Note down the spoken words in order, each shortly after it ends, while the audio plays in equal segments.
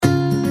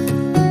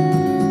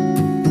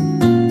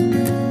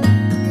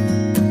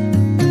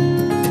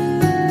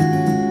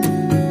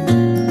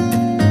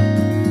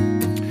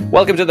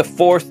Welcome to the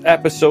fourth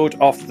episode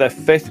of the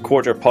fifth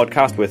quarter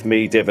podcast with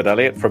me, David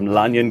Elliott from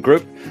Lanyon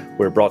Group.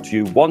 We're brought to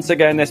you once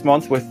again this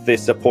month with the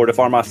support of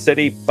Armagh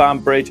City,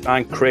 Banbridge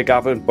and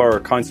Craigavon Borough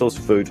Council's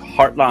Food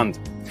Heartland.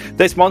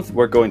 This month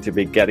we're going to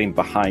be getting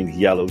behind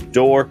Yellow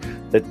Door,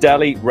 the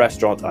deli,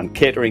 restaurant and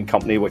catering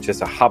company which has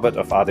a habit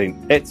of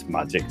adding its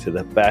magic to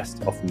the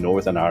best of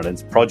Northern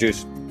Ireland's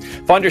produce.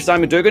 Founder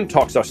Simon Dougan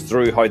talks us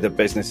through how the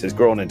business has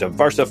grown and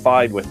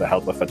diversified with the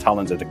help of a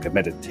talented and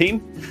committed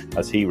team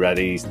as he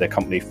readies the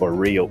company for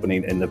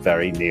reopening in the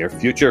very near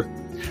future.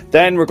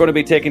 Then we're going to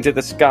be taken to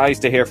the skies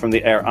to hear from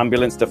the air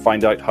ambulance to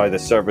find out how the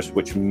service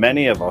which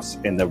many of us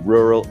in the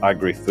rural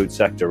agri-food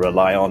sector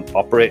rely on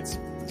operates.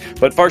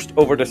 But first,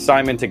 over to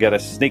Simon to get a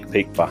sneak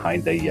peek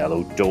behind the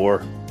Yellow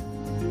Door.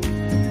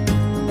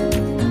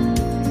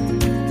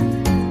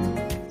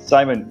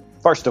 Simon,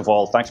 first of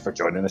all, thanks for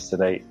joining us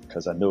today,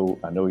 because I know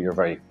you're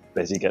very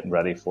busy getting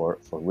ready for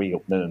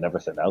reopening and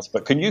everything else.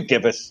 But can you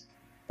give us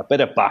a bit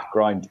of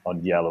background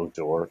on Yellow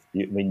Door?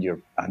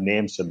 You're a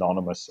name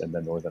synonymous in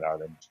the Northern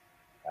Ireland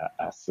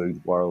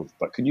food world,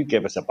 but can you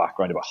give us a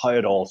background about how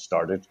it all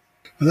started?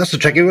 Well, that's a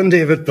tricky one,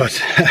 David,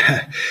 but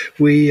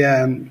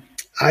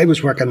I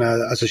was working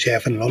as a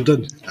chef in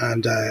London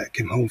and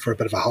came home for a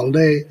bit of a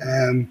holiday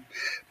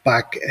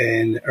back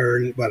in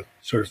early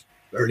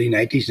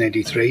 90s,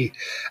 93.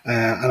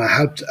 And I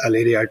helped a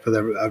lady out with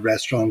a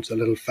restaurant, a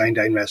little fine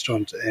dine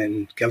restaurant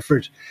in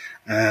Guildford.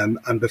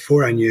 And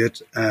before I knew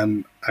it,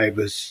 I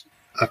was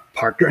a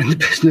partner in the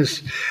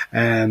business.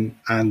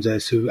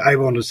 So I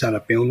wanted to set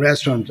up my own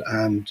restaurant,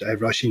 and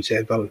Rushing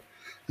said, well,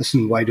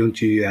 listen, why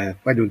don't you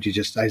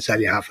just, I'll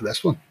sell you half of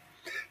this one.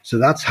 So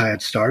that's how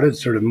it started,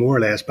 sort of more or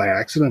less by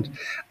accident.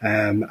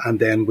 And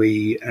then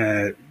we,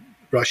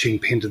 Rushing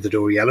painted the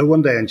door yellow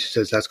one day, and she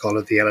says, let's call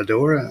it the Yellow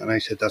Door. And I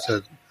said, that's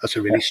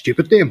a really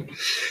stupid name.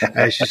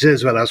 She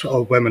says, well, that's what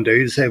all women do.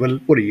 They say, well,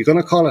 what are you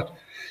going to call it?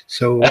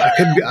 So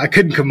I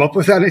couldn't come up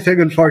with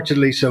anything,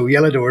 unfortunately. So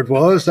Yellow Door it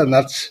was, and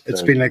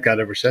it's been like that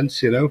ever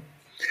since, you know.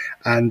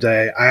 And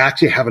I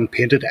actually haven't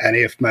painted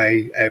any of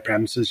my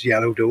premises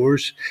yellow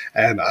doors,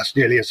 as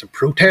nearly as a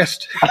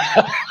protest.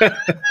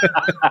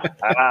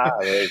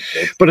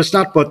 But it's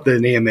not what the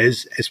name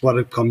is; it's what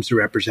it comes to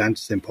represent.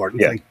 It's the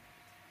important thing.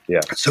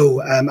 Yeah.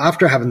 So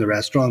after having the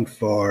restaurant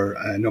for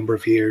a number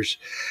of years,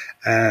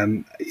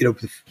 fine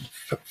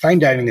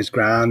dining is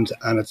grand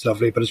and it's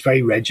lovely, but it's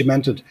very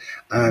regimented.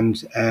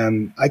 And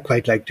I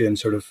quite like doing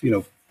sort of,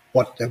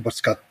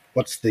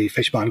 what's the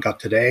fishman got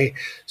today.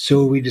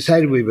 So we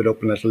decided we would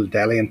open a little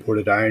deli in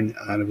Portadown,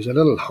 and it was a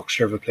little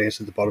huckster of a place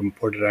at the bottom of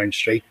Portadown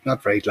Street,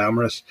 not very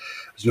glamorous.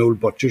 It was an old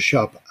butcher's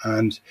shop,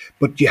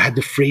 but you had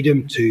the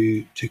freedom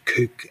to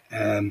cook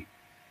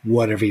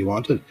whatever you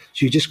wanted.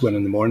 So you just go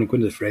in the morning, go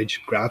into the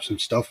fridge, grab some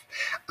stuff,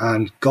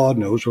 and God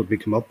knows what we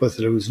come up with.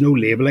 There was no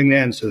labelling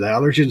then, so the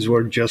allergens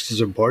weren't just as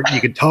important.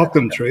 You could talk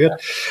them through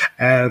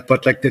it.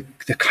 But like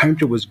the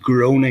counter was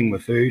groaning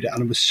with food,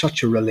 and it was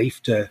such a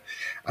relief and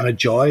a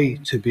joy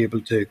to be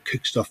able to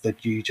cook stuff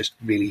that you just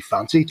really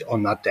fancied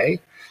on that day.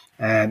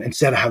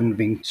 Instead of having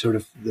been sort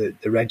of the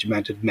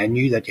regimented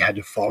menu that you had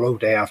to follow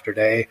day after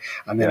day,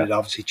 and then it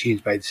obviously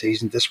changed by the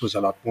season, this was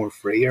a lot more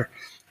freer.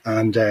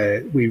 And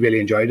we really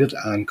enjoyed it,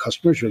 and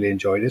customers really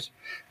enjoyed it.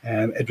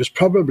 It was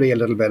probably a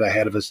little bit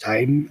ahead of its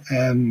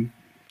time,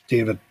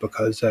 David,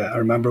 because I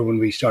remember when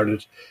we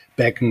started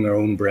baking our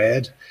own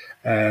bread,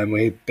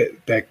 we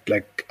baked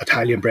like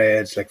Italian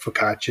breads like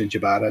focaccia and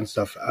ciabatta and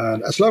stuff,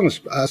 and as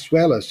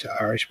well as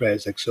Irish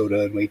breads like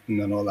soda and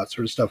wheaten and all that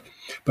sort of stuff.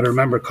 But I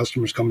remember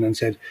customers coming in and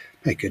said,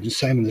 "My goodness,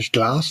 Simon, there's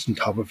glass on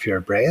top of your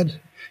bread.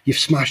 You've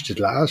smashed the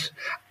glass."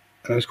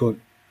 And I was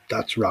going,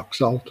 "That's rock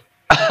salt."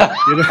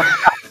 You know.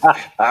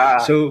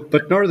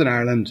 But Northern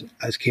Ireland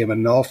has came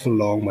an awful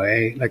long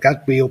way. Like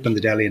that, we opened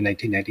the deli in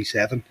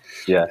 1997.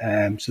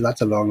 Yeah. So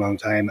that's a long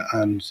time,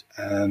 and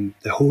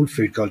the whole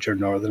food culture in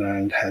Northern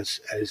Ireland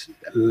is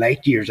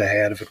light years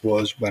ahead of it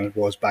was when it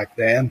was back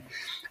then.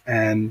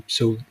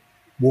 So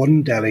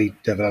one deli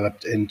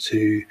developed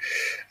into,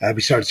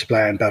 we started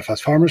supplying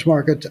Belfast Farmers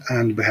Market,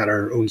 and we had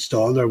our own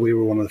stall there. We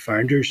were one of the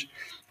founders.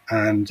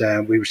 And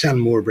we were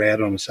selling more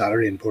bread on a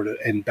Saturday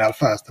in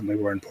Belfast than we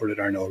were in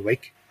Portadown all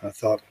week. I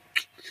thought,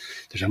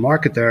 there's a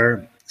market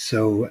there.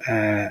 So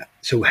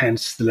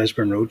hence the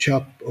Lisburn Road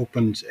Shop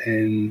opened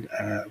in,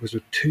 was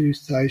it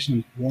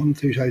 2001,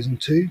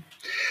 2002?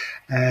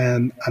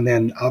 And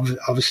then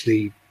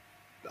obviously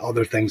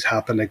other things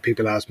happened, like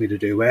people asked me to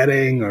do a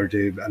wedding or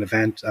do an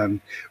event.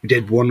 We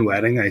did one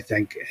wedding, I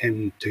think,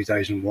 in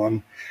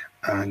 2001,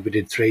 and we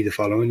did 3 the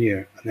following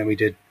year. And then we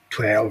did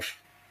 12.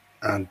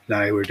 And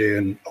now we're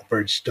doing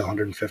upwards to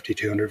 150,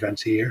 200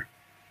 events a year.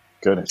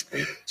 Goodness.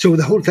 So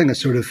the whole thing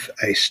is sort of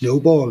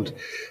snowballed.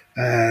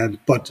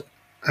 But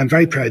I'm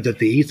very proud that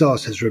the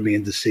ethos has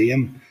remained the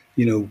same.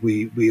 You know,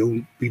 we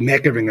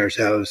make everything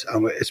ourselves,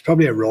 and it's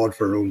probably a rod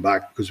for our own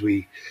back, because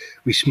we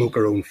smoke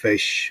our own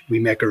fish, we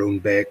make our own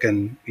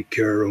bacon, we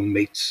cure our own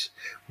meats,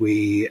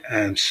 we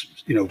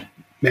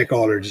make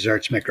all our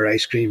desserts, make our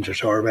ice creams, our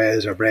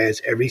sorbets, our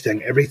breads,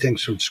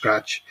 everything's from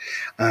scratch.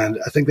 And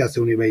I think that's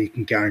the only way you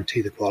can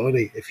guarantee the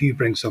quality. If you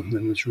bring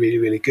something that's really,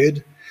 really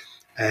good,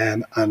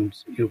 and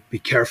be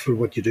careful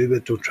what you do with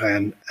it. Don't try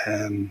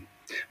and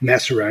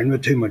mess around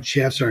with too much.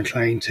 Chefs are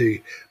inclined to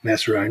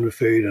mess around with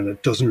food, and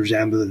it doesn't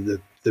resemble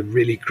the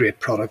really great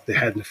product they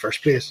had in the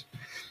first place.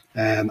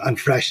 And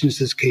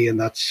freshness is key, and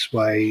that's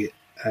why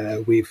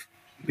we've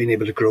been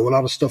able to grow a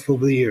lot of stuff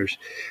over the years.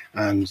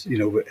 And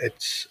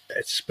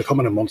it's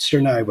becoming a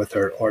monster now with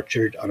our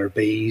orchard and our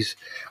bees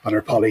and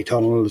our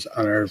polytunnels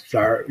and our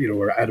flower,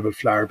 our edible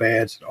flower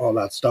beds and all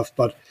that stuff.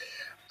 But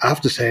I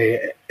have to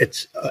say,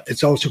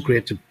 it's also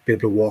great to be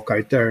able to walk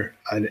out there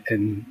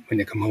and when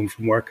you come home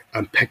from work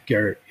and pick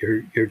your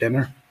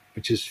dinner,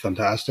 which is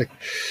fantastic.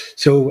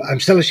 So I'm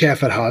still a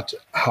chef at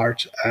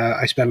heart.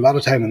 I spend a lot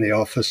of time in the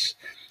office,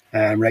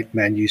 writing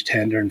menus,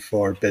 tendering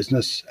for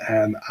business.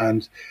 And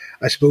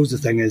I suppose the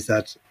thing is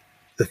that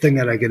the thing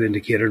that I get into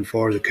catering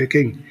for, the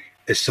cooking,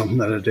 is something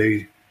that I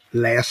do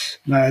less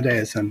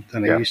nowadays than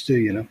I used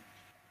to,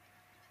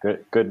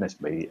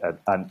 Goodness me,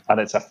 and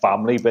it's a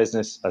family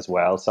business as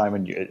well,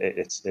 Simon.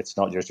 It's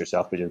not just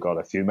yourself, but you've got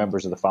a few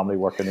members of the family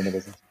working in the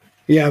business.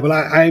 Yeah, well,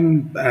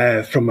 I'm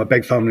from a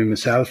big family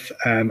myself.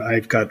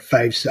 I've got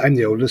I'm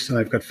the oldest, and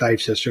I've got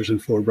 5 sisters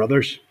and 4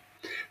 brothers.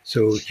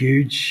 So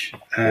huge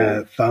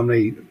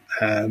family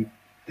in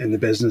the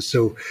business.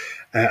 So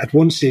at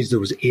one stage there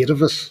was 8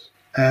 of us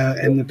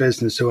in the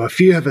business. So a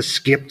few have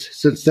escaped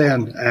since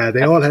then.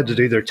 They all had to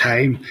do their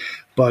time.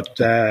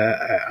 But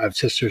I have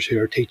sisters who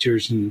are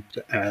teachers and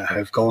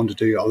have gone to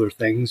do other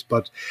things.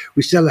 But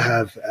we still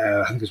have,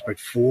 I think there's about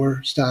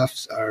 4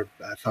 staffs, our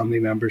family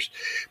members.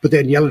 But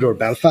then Yellowdoor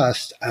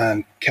Belfast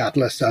and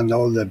Catalyst and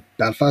all the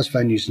Belfast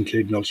venues,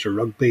 including Ulster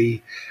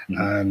Rugby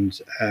and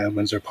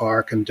Windsor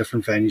Park and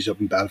different venues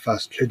up in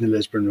Belfast, including the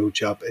Lisburn Road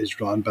Shop,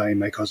 is run by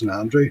my cousin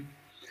Andrew.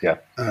 Yeah.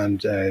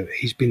 And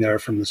he's been there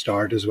from the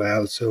start as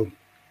well. So,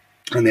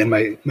 and then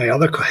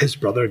his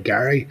brother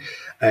Gary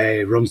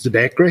runs the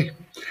bakery.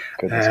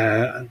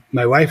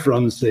 My wife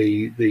runs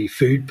the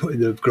food,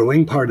 the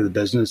growing part of the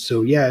business.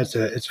 So yeah,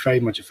 it's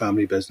very much a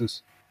family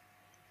business.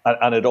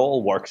 And it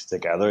all works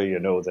together,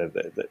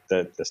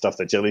 the stuff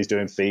that Jilly's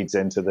doing feeds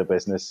into the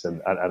business,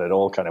 and it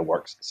all kind of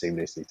works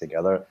seamlessly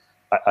together.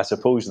 I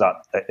suppose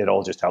that it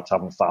all just helps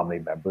having family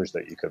members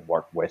that you can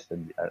work with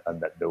and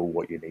that know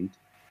what you need.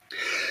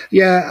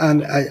 Yeah,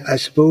 and I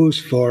suppose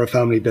for a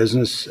family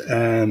business,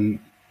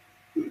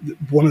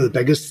 one of the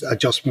biggest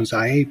adjustments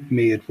I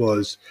made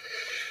was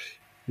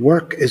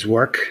work is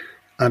work,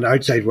 and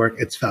outside work,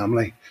 it's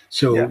family.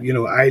 So,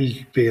 I'll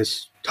be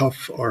as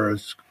tough or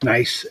as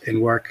nice in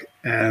work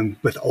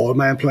with all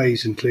my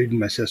employees, including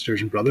my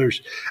sisters and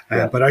brothers.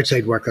 But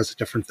outside work, that's a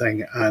different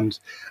thing. And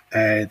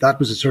that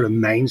was a sort of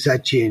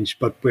mindset change,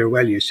 but we're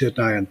well used to it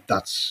now. And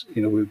that's,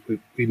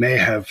 we may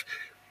have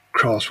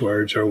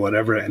crosswords or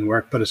whatever in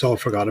work, but it's all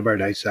forgot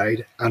about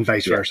outside, and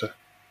vice versa.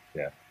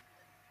 Yeah.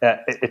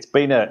 It's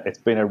been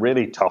a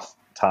really tough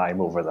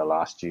time over the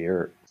last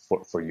year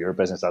for your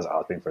business, as it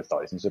has been for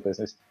thousands of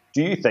business.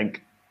 Do you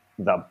think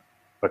that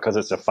because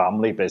it's a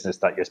family business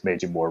that just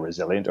made you more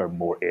resilient or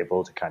more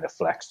able to kind of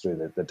flex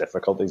through the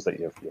difficulties that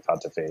you've had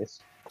to face?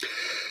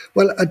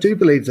 Well, I do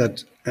believe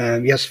that,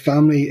 yes,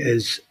 family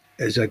is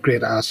a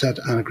great asset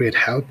and a great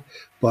help.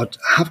 But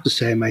I have to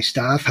say my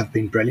staff have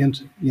been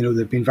brilliant.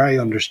 They've been very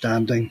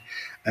understanding.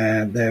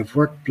 They've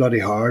worked bloody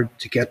hard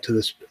to get to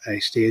this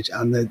stage,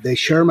 and they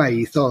share my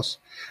ethos.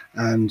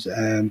 And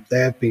they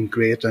have been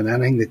great, and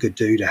anything they could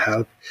do to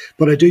help.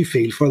 But I do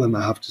feel for them,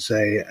 I have to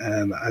say.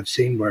 I've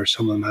seen where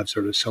some of them have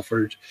sort of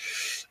suffered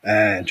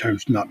in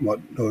terms of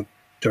no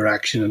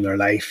direction in their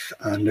life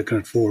and looking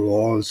at 4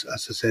 walls.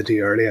 As I said to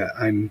you earlier,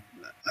 I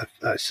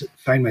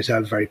find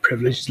myself very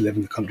privileged to live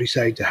in the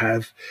countryside, to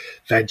have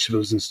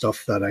vegetables and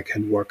stuff that I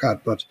can work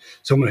at. But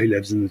someone who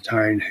lives in the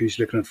town who's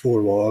looking at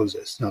 4 walls,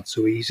 it's not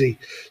so easy.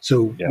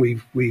 So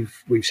we've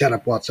set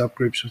up WhatsApp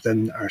groups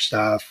within our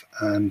staff,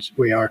 and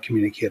we are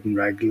communicating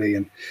regularly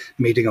and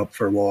meeting up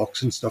for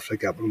walks and stuff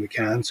like that when we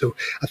can. So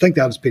I think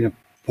that has been an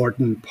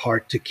important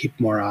part to keep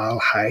morale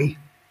high.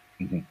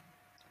 Mm-hmm.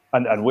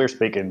 And we're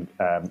speaking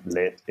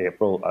late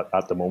April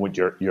at the moment.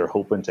 You're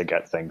hoping to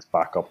get things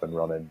back up and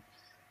running.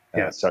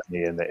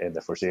 Certainly in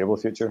the foreseeable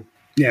future.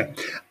 Yeah.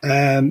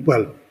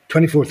 Well,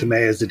 24th of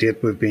May is the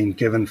date we've been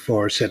given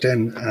for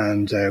sit-in,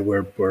 and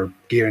we're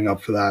gearing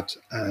up for that.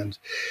 And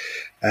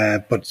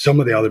but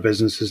some of the other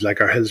businesses, like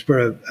our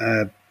Hillsborough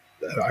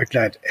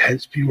outlet,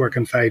 has been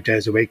working 5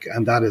 days a week,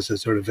 and that is a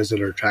sort of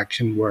visitor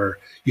attraction where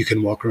you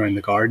can walk around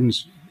the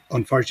gardens.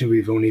 Unfortunately,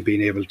 we've only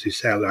been able to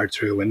sell out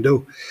through a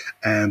window,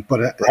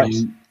 but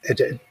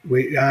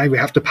we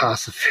have to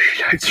pass the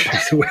food out through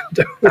the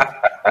window.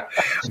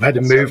 We've had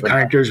to move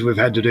counters. We've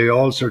had to do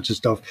all sorts of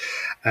stuff.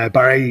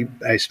 Barry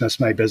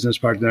Smith's my business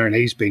partner, and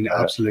he's been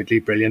absolutely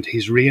brilliant.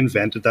 He's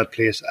reinvented that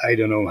place I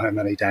don't know how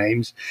many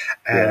times,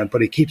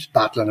 but he keeps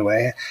battling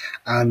away.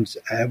 And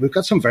we've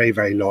got some very,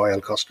 very loyal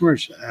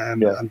customers,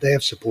 and they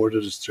have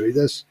supported us through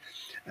this.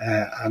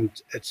 And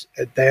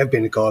they have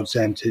been a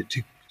godsend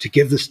to to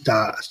give the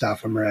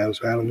staff a morale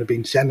as well. And they've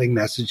been sending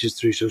messages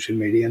through social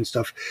media and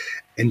stuff,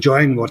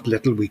 enjoying what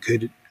little we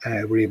could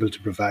were able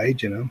to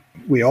provide.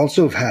 We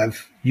also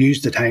have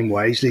used the time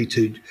wisely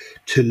to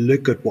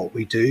look at what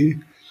we do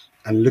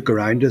and look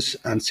around us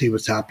and see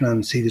what's happening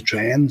and see the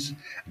trends.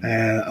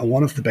 And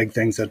one of the big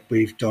things that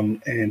we've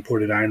done in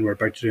Ported Iron, we're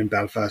about to do in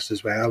Belfast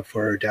as well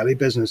for our deli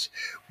business,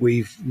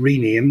 we've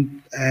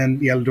renamed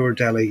Yellowdoor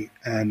Deli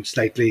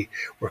slightly.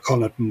 We're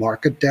calling it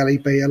Market Deli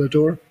by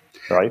Yellowdoor.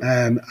 Right.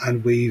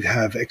 And we've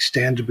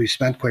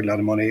spent quite a lot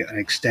of money on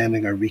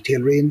extending our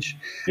retail range,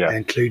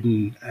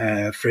 including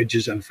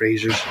fridges and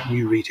freezers,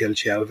 new retail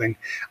shelving,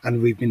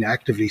 and we've been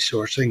actively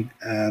sourcing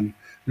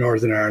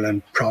Northern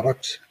Ireland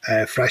product,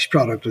 fresh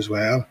product as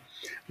well,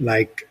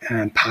 like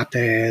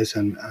pâtés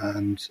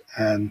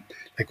and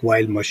like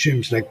wild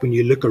mushrooms. Like when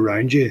you look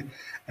around you,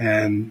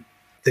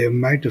 the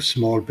amount of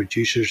small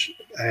producers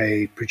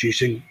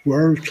producing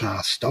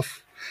world-class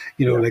stuff.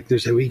 Like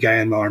there's a wee guy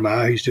in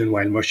Armagh who's doing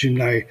wild mushroom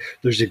now.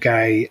 There's a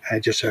guy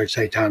just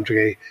outside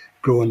Tandragee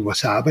growing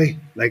wasabi.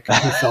 Like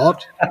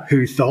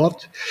who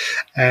thought?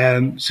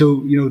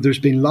 So, there's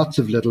been lots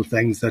of little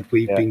things that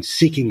we've been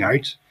seeking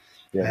out.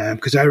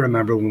 Because I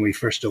remember when we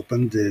first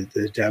opened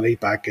the deli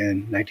back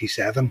in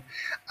 97,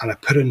 and I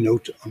put a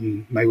note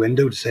on my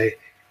window to say,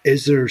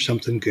 is there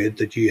something good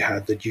that you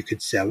had that you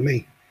could sell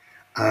me?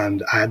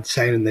 And I had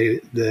signed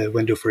in the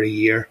window for a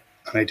year,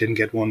 and I didn't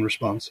get one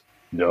response.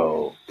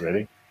 No,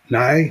 really?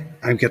 Now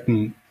I'm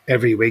getting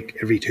every week,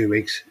 every 2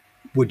 weeks,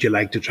 would you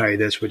like to try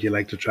this? Would you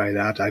like to try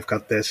that? I've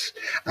got this.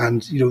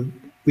 And,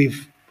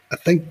 I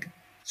think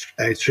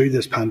through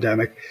this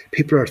pandemic,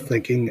 people are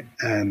thinking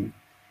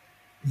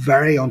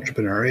very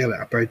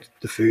entrepreneurial about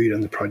the food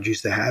and the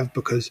produce they have,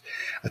 because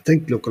I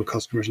think local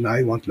customers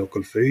now want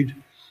local food.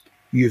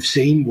 You've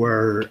seen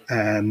where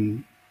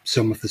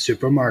some of the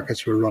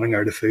supermarkets were running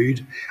out of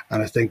food,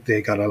 and I think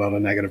they got a lot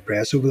of negative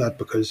press over that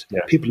because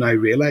people now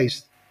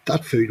realise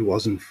that food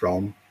wasn't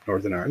from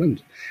Northern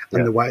Ireland.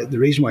 And the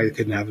reason why they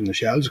couldn't have it in the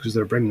shelves is because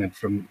they're bringing it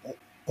from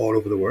all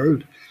over the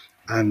world.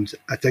 And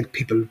I think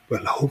people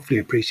will hopefully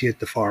appreciate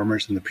the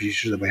farmers and the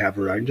producers that we have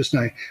around us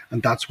now.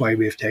 And that's why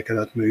we've taken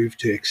that move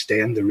to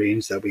extend the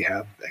range that we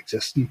have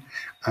existing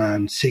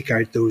and seek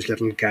out those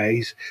little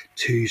guys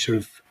to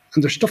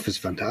and their stuff is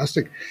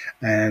fantastic,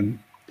 and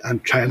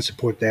try and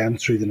support them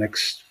through the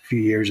next few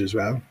years as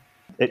well.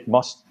 It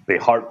must be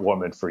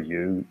heartwarming for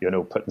you,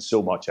 putting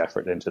so much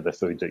effort into the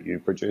food that you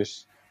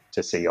produce,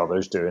 to see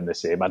others doing the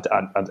same, and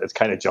it's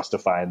kind of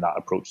justifying that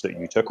approach that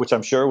you took, which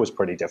I'm sure was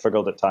pretty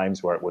difficult at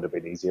times, where it would have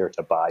been easier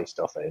to buy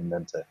stuff in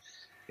than to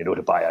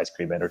buy ice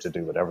cream in or to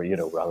do whatever,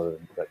 rather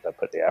than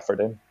put the effort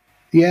in.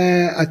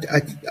 Yeah,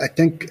 I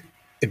think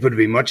it would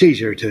be much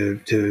easier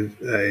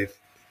to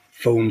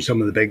phone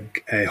some of the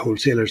big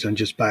wholesalers and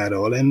just buy it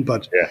all in,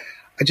 but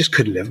I just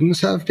couldn't live with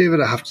myself, David.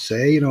 I have to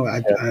say,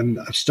 I'm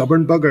a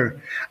stubborn bugger,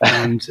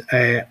 and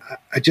I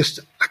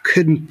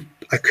couldn't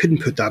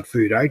put that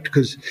food out,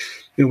 because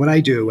when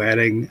I do a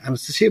wedding, and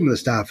it's the same with the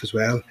staff as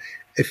well,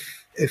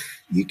 if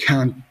you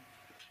can't,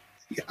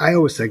 I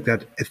always think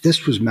that if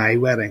this was my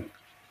wedding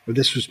or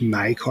this was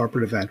my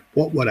corporate event,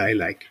 what would I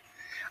like?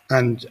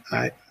 And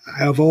I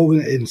have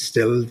always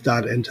instilled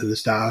that into the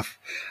staff,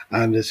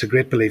 and it's a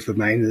great belief of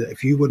mine that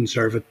if you wouldn't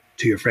serve it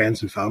to your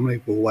friends and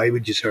family, well, why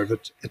would you serve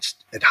it?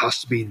 It has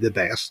to be the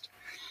best.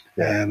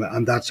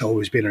 And that's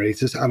always been our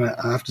ethos. And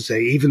I have to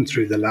say, even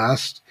through the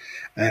last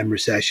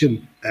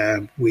recession,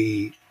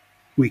 we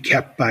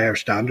kept by our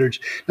standards.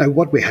 Now,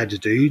 what we had to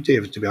do,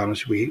 David, to be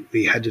honest,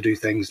 we had to do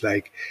things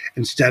like,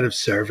 instead of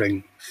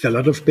serving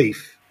fillet of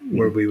beef,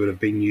 where we would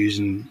have been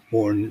using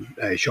more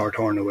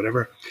shorthorn or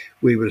whatever,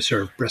 we would have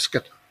served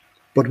brisket.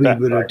 But we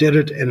would have did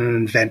it in an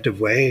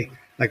inventive way.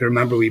 Like, I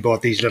remember we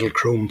bought these little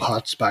chrome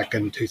pots back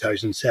in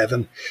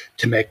 2007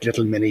 to make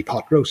little mini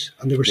pot roasts,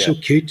 and they were so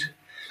cute.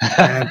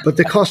 But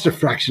they cost a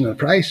fraction of the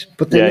price,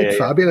 but they look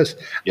fabulous.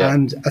 Yeah.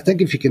 And I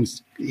think if you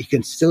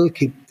can still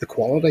keep the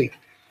quality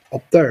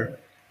up there.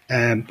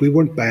 We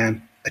weren't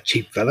buying a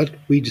cheap fillet.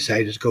 We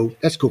decided to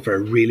let's go for a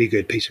really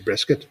good piece of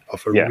brisket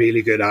of a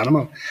really good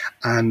animal.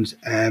 And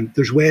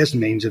there's ways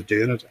and means of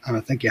doing it. And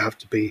I think you have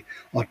to be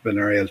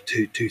entrepreneurial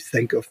to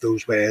think of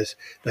those ways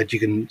that you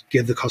can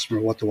give the customer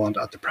what they want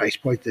at the price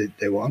point that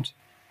they want.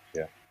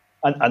 Yeah.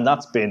 And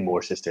that's been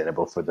more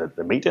sustainable for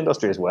the meat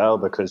industry as well,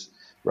 because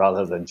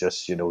rather than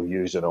just,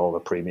 using all the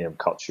premium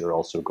cuts, you're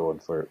also going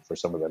for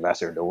some of the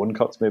lesser known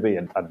cuts maybe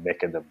and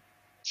making them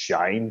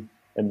shine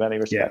in many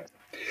respects.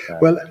 Yeah.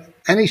 Well,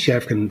 any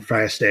chef can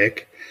fry a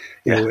steak.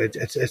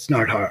 It's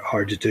not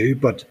hard to do,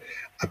 but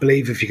I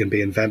believe if you can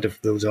be inventive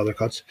with those other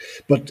cuts.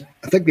 But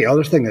I think the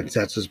other thing that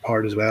sets us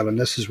apart as well, and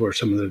this is where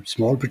some of the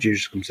small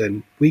producers comes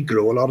in, we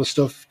grow a lot of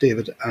stuff,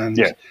 David, and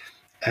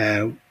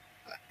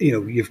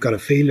you've got a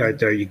field out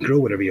there, you can grow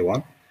whatever you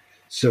want.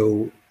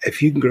 So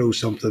if you can grow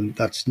something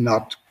that's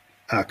not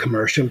a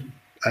commercial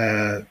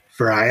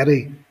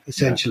variety,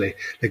 essentially,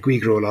 like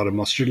we grow a lot of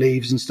mustard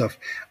leaves and stuff,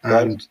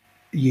 and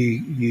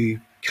you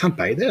can't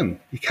buy them.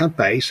 You can't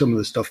buy some of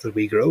the stuff that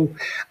we grow.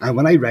 And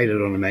when I write it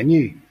on a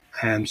menu,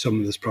 some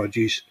of this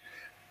produce,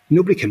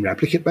 nobody can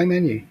replicate my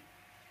menu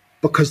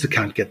because they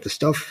can't get the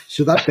stuff.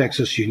 So that makes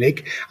us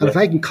unique. And if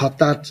I can cut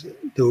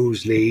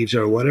those leaves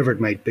or whatever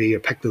it might be, or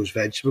pick those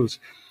vegetables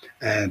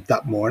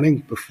that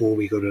morning before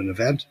we go to an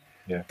event,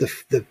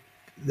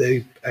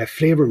 the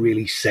flavour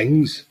really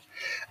sings.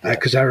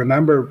 Because I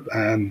remember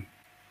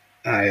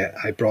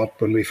I brought,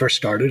 when we first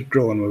started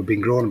growing, we've been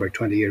growing about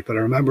 20 years, but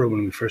I remember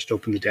when we first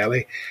opened the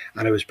deli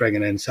and I was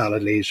bringing in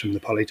salad leaves from the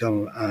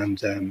polytunnel,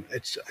 and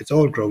it's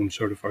all grown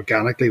sort of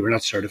organically. We're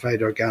not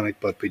certified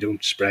organic, but we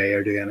don't spray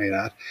or do any of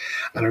that.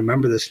 And I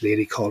remember this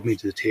lady called me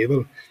to the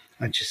table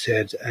and she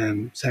said,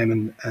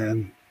 Simon,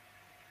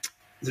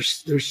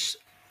 there's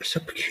a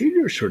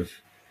peculiar sort of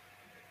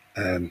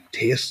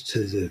taste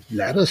to the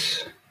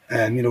lettuce.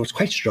 It's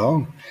quite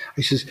strong.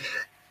 I says,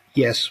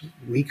 yes,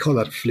 we call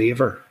it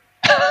flavour.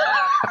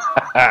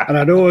 And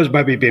I know I was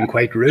maybe being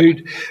quite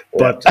rude,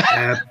 but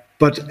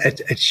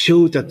it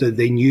showed that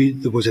they knew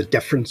there was a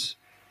difference.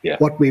 Yeah.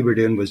 What we were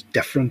doing was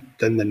different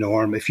than the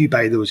norm. If you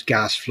buy those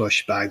gas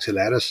flush bags of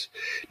lettuce,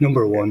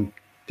 number one,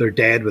 they're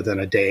dead within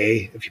a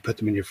day if you put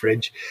them in your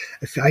fridge.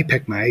 If I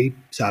pick my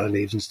salad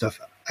leaves and stuff,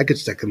 I could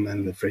stick them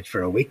in the fridge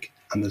for a week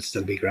and they'll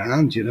still be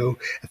grand,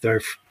 if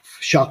they're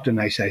shocked in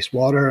nice ice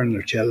water and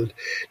they're chilled.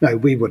 Now,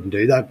 we wouldn't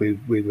do that. We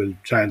will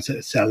try and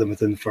sell them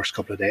within the first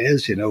couple of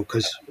days,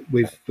 because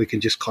we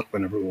can just cut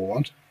whenever we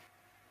want.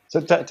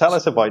 So tell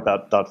us about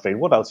that field.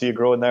 What else are you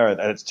growing there? And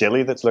it's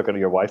Jilly that's looking at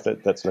your wife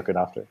that's looking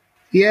after it.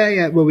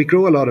 Yeah. Well, we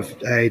grow a lot of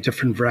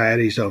different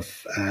varieties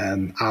of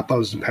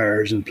apples and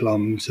pears and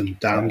plums and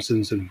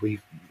damsons and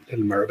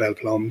little Mirabelle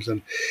plums,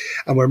 and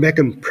we're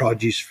making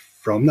produce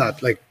from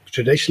that. Like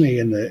traditionally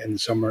in the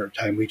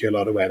summertime, we do a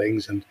lot of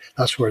weddings, and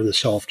that's where the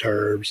soft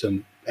herbs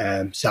and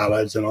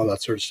salads and all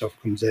that sort of stuff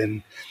comes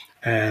in.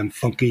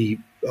 Funky.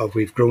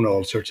 We've grown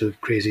all sorts of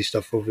crazy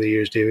stuff over the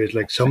years, David.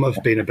 Like some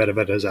have been a bit of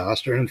a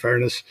disaster, in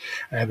fairness.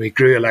 We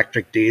grew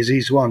electric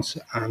daisies once,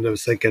 and I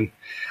was thinking,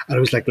 and it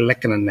was like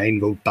licking a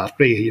 9-volt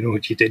battery,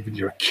 what you did when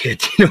you were a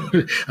kid,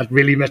 that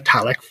really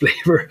metallic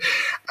flavour.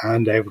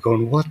 And I was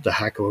going, what the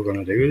heck are we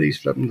going to do with these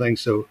flipping things?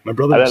 So my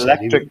brother an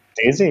electric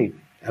daisy?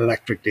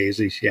 Electric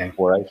daisies, yeah.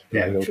 Right.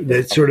 Yeah,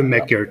 they sort of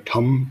make your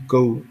tongue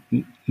go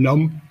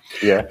numb.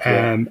 Yeah.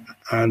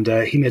 And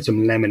he made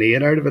some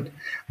lemonade out of it.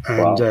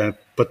 And wow.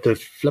 But the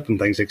flipping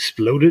things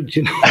exploded,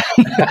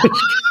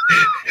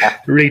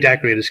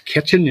 redecorate his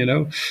kitchen,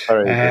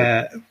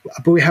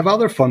 But we have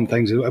other fun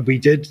things. We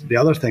did the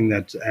other thing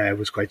that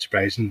was quite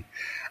surprising,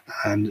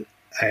 and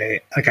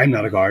I'm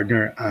not a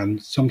gardener,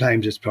 and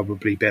sometimes it's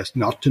probably best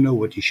not to know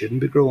what you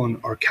shouldn't be growing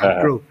or can't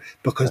grow,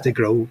 because they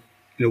grow.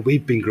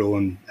 We've been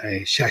growing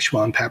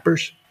Szechuan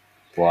peppers.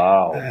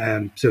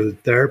 Wow. So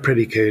they're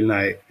pretty cool.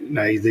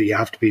 Now you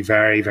have to be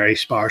very, very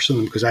sparse on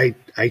them, because I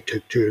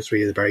took 2 or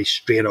 3 of the berries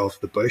straight off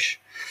the bush,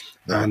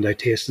 and I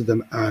tasted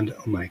them, and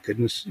oh my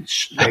goodness,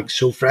 like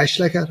so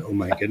fresh like that. Oh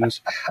my goodness.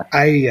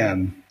 I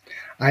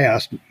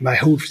asked, my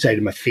whole side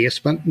of my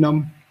face went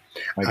numb,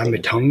 and my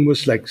tongue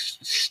was like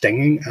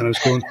stinging, and I was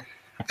going,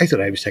 I thought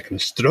I was taking a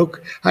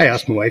stroke. I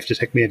asked my wife to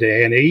take me to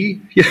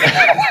A&E.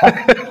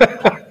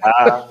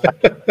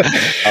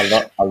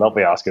 I'll not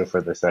be asking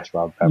for the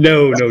Szechuan pepper.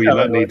 No, you'll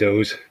not need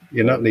those.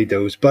 You'll not need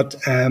those. But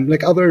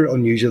like other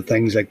unusual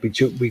things, like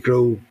we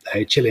grow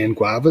Chilean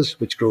guavas,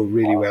 which grow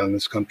really well in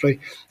this country.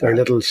 They're a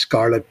little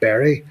scarlet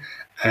berry,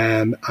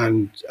 and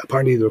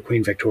apparently they're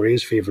Queen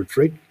Victoria's favourite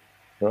fruit.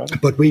 Right.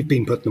 But we've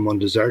been putting them on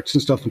desserts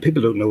and stuff, and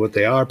people don't know what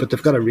they are, but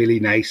they've got a really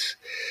nice,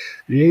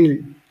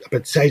 really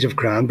about the size of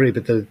cranberry,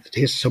 but the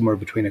taste somewhere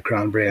between a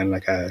cranberry and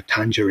like a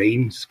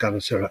tangerine. It's got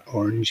a sort of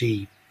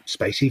orangey,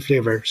 spicy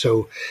flavour.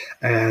 So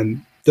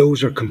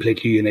those are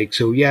completely unique.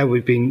 So yeah,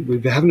 we've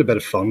been having a bit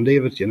of fun,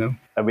 David,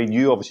 I mean,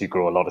 you obviously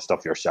grow a lot of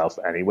stuff yourself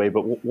anyway,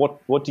 but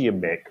what do you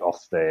make of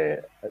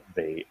the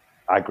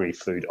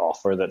agri-food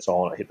offer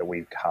that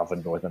we have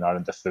in Northern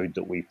Ireland, the food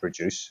that we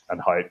produce,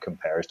 and how it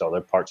compares to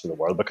other parts of the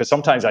world? Because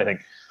sometimes I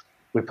think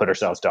we put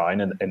ourselves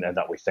down and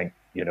that we think,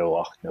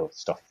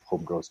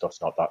 homegrown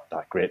stuff's not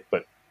that great,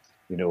 but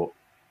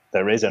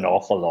there is an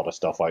awful lot of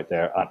stuff out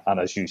there, and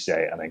as you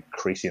say, an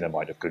increasing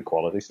amount of good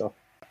quality stuff.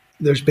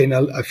 There's been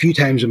a few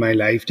times in my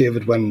life,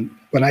 David, when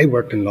I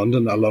worked in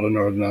London, a lot of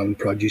Northern Ireland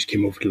produce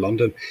came over to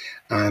London,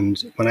 and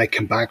when I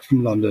came back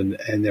from London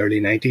in the early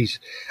 90s,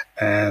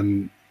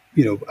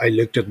 I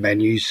looked at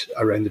menus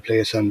around the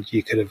place, and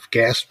you could have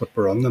guessed what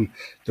were on them.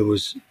 There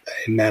was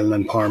melon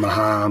and Parma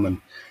ham, and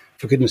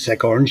for goodness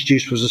sake, orange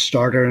juice was a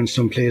starter in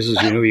some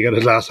places. You got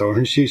a glass of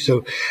orange juice.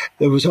 So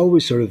there was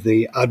always sort of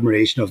the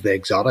admiration of the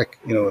exotic.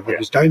 If it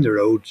was down the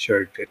road,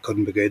 sure, it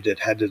couldn't be good. It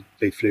had to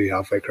be flew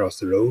halfway across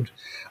the road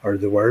or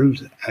the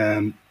world.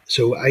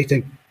 So I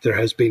think there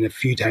has been a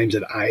few times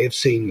that I have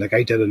seen, like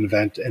I did an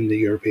event in the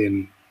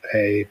European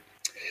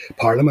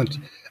Parliament.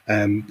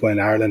 When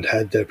Ireland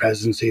had the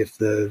presidency of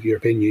the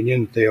European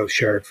Union, they all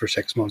shared for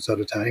 6 months at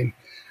a time.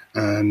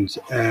 And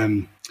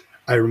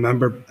I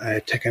remember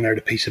taking out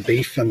a piece of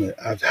beef, and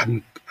I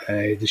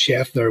the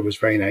chef there was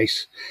very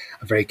nice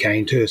and very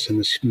kind to us in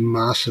this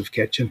massive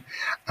kitchen.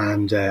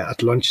 And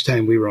at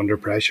lunchtime, we were under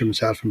pressure,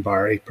 myself and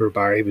Barry. Poor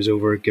Barry was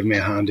over giving me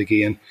a hand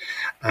again.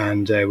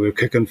 And we were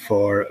cooking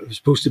for, it was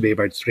supposed to be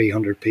about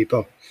 300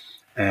 people,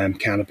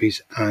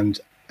 canopies. And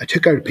I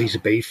took out a piece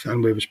of beef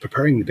and we was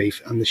preparing the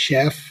beef. And the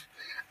chef,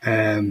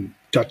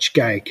 Dutch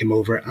guy, came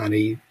over, and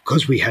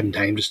because we hadn't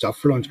time to stop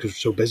for lunch because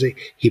we're so busy,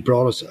 he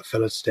brought us a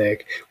fillet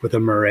steak with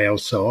a morel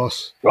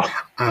sauce. Oh.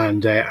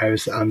 And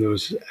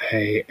it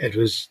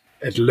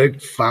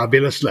looked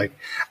fabulous, like,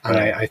 and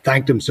I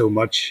thanked him so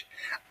much.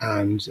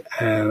 And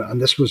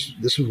this was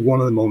one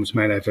of the moments in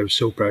my life I was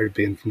so proud of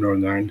being from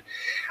Northern Ireland.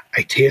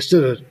 I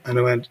tasted it and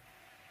I went,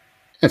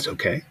 "It's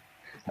okay."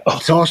 Oh.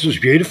 The sauce was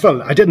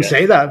beautiful. I didn't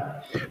say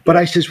that, but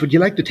I says, "Would you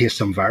like to taste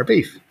some of our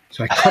beef?"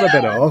 So I cut a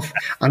bit off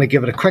and I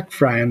give it a quick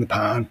fry in the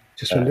pan,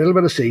 just with a little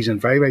bit of season,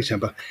 very, very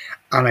simple.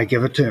 And I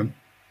give it to him.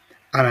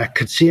 And I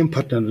could see him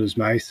putting it in his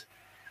mouth.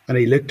 And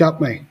he looked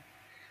at me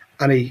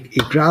and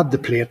he grabbed the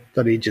plate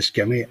that he'd just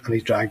given me and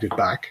he dragged it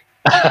back.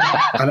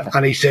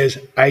 and he says,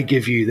 "I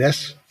give you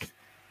this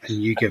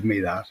and you give me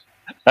that."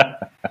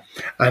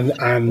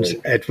 And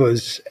it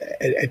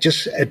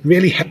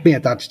really hit me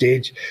at that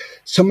stage.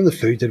 Some of the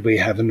food that we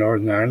have in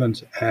Northern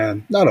Ireland,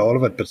 not all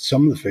of it, but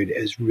some of the food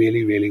is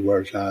really, really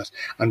world class,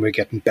 and we're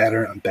getting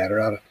better and better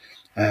at it.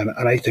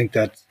 And I think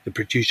that the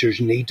producers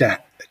need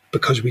that,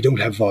 because we don't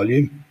have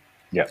volume.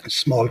 Yeah, a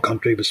small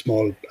country with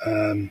small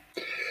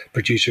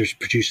producers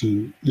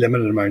producing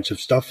limited amounts of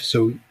stuff,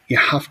 so you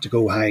have to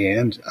go high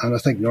end. And I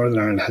think Northern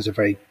Ireland has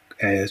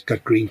it's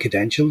got green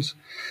credentials.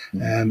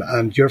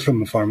 And you're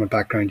from a farming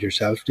background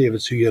yourself,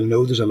 David, so you'll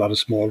know there's a lot of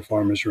small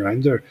farmers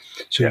around there.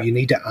 So you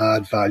need to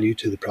add value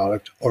to the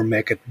product or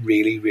make it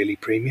really, really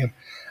premium.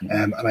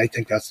 And I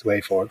think that's the way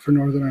forward for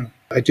Northern Ireland.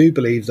 I do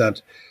believe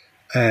that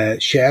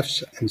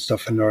chefs and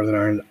stuff in Northern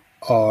Ireland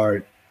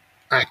are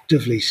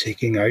actively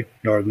seeking out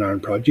Northern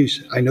Ireland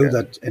produce. I know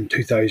that in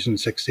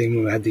 2016,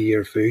 when we had the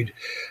Year of Food,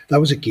 that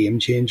was a game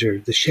changer.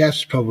 The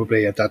chefs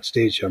probably at that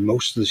stage, or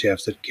most of the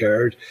chefs that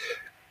cared,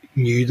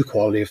 knew the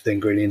quality of the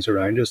ingredients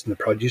around us and the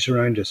produce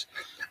around us.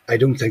 I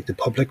don't think the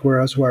public were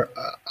as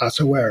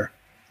aware.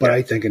 But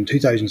I think in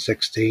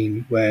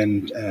 2016,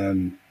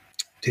 when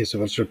Taste of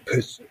Ulster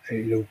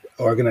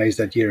organised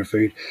that Year of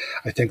Food,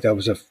 I think that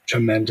was a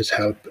tremendous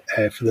help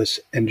for this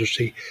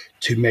industry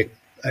to make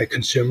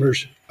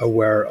consumers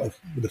aware of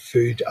the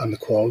food and the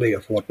quality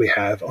of what we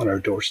have on our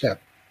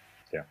doorstep.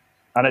 Yeah,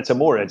 and it's a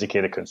more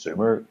educated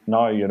consumer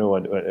now,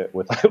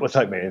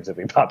 without meaning to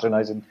be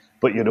patronising,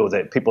 but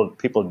that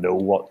people know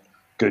what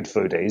good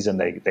food is, and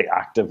they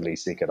actively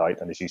seek it out.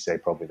 And as you say,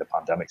 probably the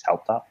pandemic's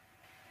helped that.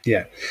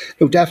 Yeah,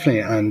 no,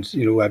 definitely. And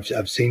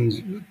I've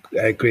seen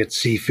great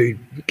seafood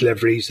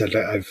deliveries that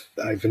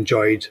I've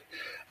enjoyed.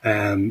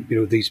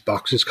 These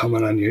boxes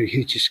coming and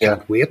you just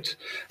can't wait.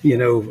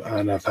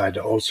 And I've had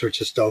all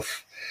sorts of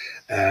stuff.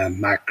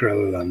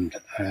 Mackerel and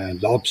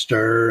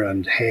lobster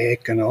and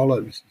hake and all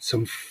of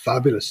some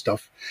fabulous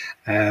stuff,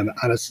 and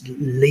it's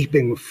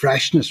leaping.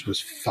 Freshness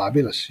was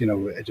fabulous. It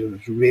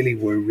was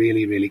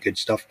really good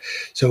stuff.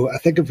 So I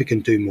think if we can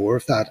do more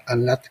of that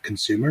and let the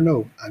consumer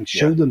know and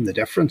show them the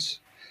difference,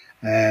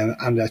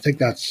 and I think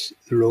that's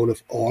the role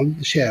of all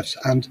the chefs.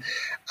 And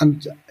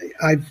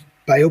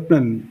by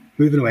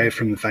moving away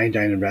from the fine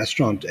dining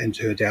restaurant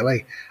into a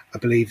deli, I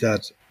believe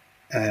that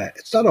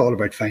it's not all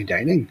about fine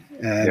dining.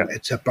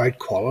 It's about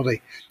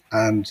quality.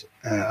 And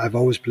I've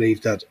always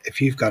believed that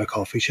if you've got a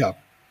coffee shop,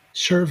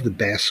 serve the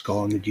best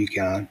scone that you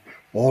can,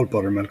 all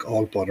buttermilk,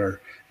 all butter,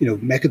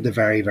 make it the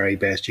very, very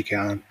best you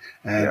can.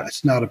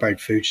 It's not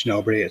about food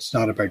snobbery. It's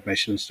not about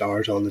Michelin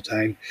stars all the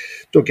time.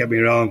 Don't get me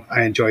wrong.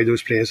 I enjoy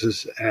those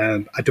places.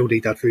 I don't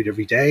eat that food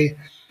every day.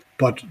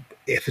 But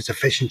if it's a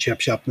fish and chip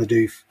shop and they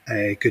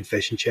do good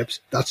fish and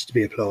chips, that's to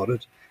be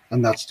applauded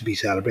and that's to be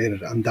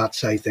celebrated. And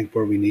that's, I think,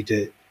 where we need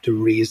to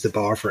raise the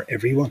bar for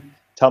everyone.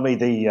 Tell me,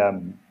 the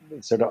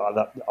sort of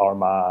that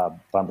Armagh,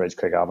 Banbridge,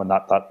 Craigavon,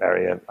 that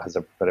area has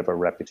a bit of a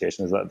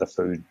reputation as the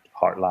food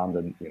heartland,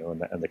 and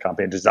in the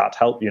campaign. Does that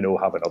help?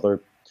 Having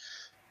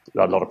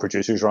a lot of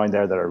producers around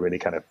there that are really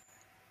kind of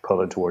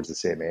pulling towards the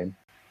same aim.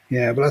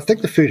 Yeah, well, I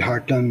think the food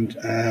heartland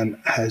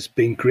has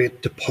been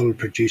great to pull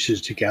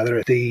producers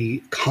together.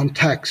 The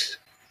contacts.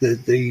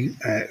 The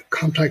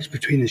contacts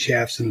between the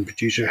chefs and the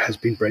producer has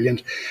been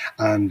brilliant,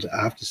 and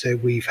I have to say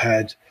we've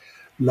had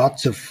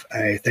lots of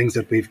things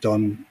that we've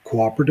done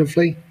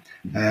cooperatively,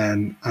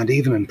 and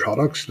even in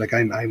products. Like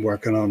I'm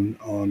working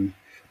on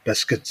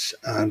biscuits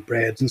and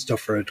breads and stuff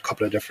for a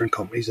couple of different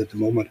companies at the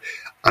moment,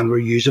 and we're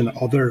using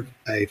other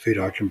food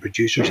heartland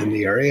producers in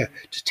the area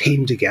to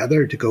team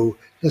together to go,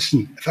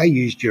 listen, if I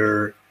used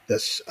your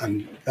this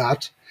and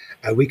that,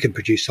 we could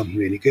produce something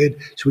really good.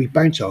 So we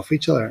bounce off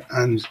each other,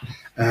 and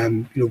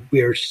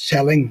we're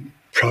selling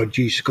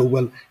produce. Go,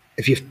 well,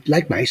 if you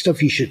like my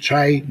stuff, you should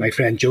try my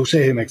friend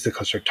Jose, who makes the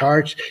custard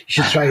tarts. You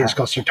should try his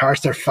custard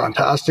tarts; they're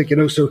fantastic.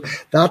 So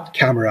that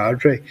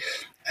camaraderie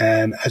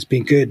has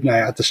been good.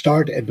 Now, at the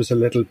start, it was a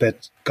little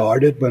bit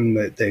guarded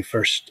when they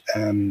first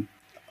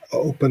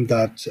opened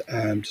that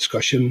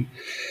discussion.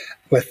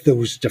 with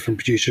those different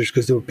producers,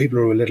 because there were people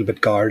who were a little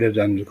bit guarded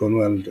and going,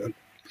 well,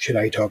 should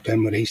I talk to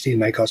him? Would he steal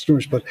my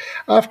customers? But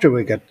after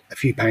we got a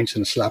few pints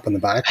and a slap on the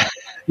back,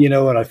 and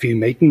a few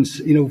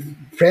meetings,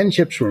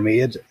 friendships were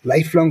made,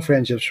 lifelong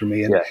friendships were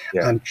made,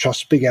 and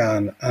trust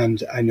began.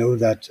 And I know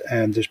that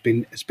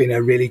it's been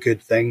a really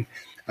good thing.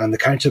 And the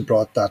council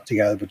brought that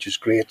together, which is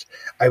great.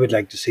 I would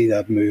like to see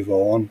that move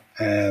on.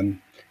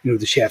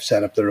 The chefs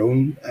set up their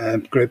own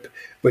group,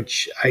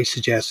 which I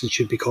suggested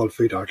should be called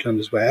Food Heartland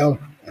as well,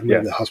 and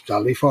the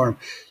hospitality farm.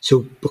 So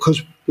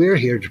because we're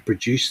here to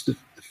produce the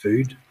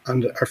food,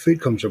 and our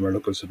food comes from our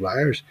local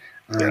suppliers,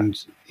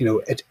 and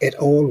it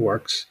all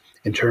works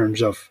in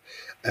terms of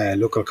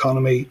local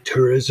economy,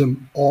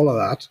 tourism, all of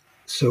that.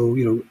 So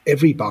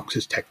every box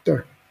is ticked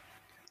there.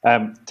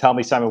 Tell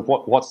me, Simon,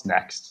 what's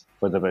next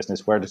for the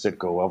business? Where does it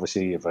go?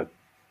 Obviously, you have a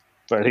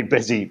very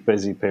busy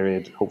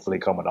period hopefully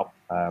coming up.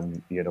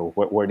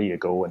 Where do you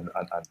go and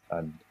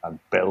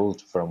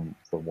build from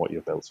what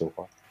you've built so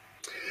far?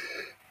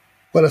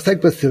 Well, I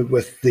think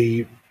with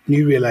the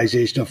new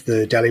realization of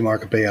the deli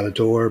market by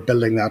Elador,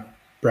 building that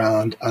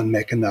brand and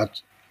making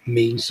that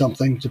mean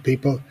something to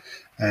people,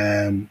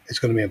 it's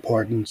going to be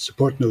important.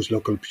 Supporting those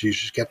local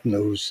producers, getting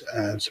those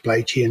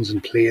supply chains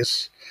in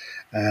place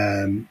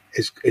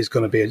is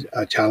going to be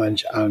a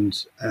challenge. And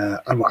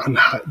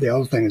the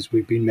other thing is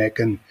we've been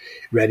making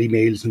ready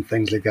meals and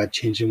things like that,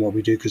 changing what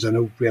we do, because I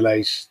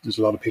realise there's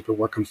a lot of people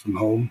working from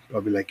home,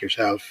 probably like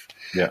yourself,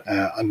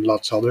 and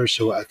lots of others.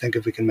 So I think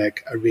if we can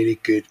make a really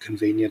good,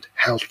 convenient,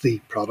 healthy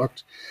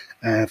product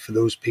for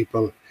those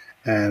people,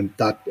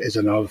 that is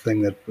another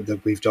thing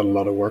that we've done a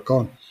lot of work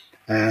on.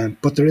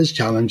 But there is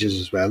challenges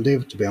as well,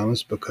 David, to be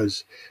honest,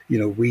 because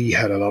we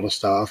had a lot of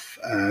staff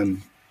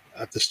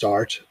at the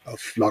start of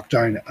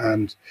lockdown,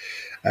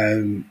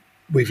 and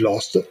we've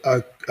lost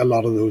a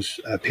lot of those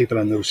people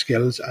and those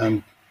skills.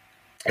 And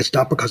it's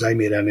not because I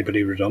made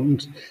anybody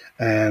redundant.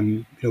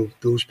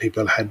 Those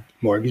people had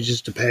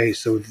mortgages to pay,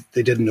 so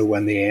they didn't know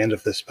when the end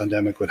of this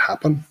pandemic would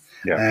happen.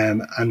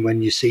 And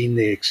when you've seen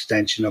the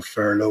extension of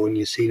furlough and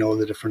you've seen all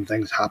the different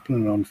things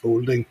happening and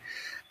unfolding,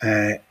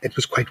 it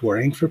was quite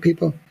worrying for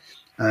people.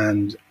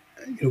 And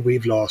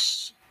we've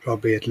lost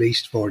probably at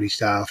least 40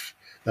 staff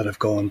that have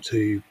gone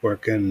to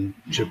work in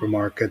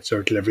supermarkets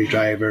or delivery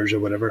drivers or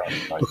whatever,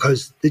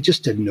 because they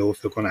just didn't know if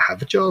they're going to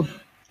have a job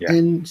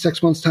in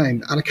 6 months'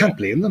 time. And I can't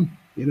blame them,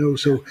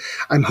 So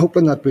I'm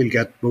hoping that we'll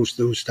get most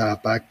of those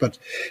staff back. But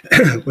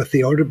with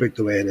the order book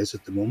the way it is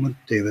at the moment,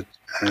 David,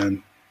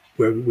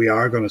 we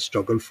are going to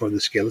struggle for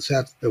the skill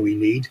set that we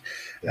need.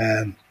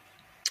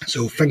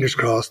 So fingers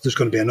crossed, there's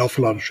going to be an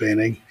awful lot of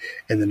training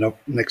in the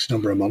next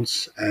number of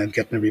months and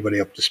getting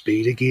everybody up to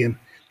speed again.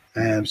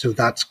 So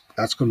that's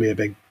going to be a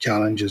big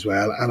challenge as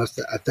well. And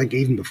I think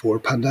even before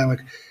pandemic,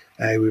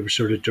 we were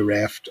sort of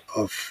bereft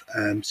of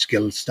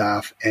skilled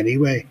staff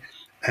anyway.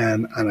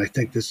 And I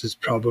think this is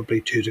probably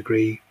to a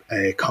degree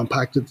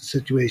compacted the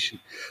situation.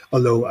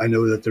 Although I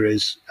know that there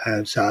is,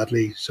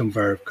 sadly, some of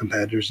our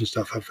competitors and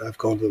stuff have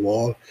gone to the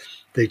wall.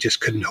 They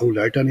just couldn't hold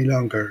out any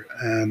longer.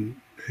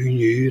 Who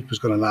knew it was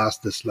going to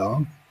last this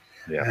long?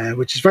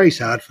 Which is very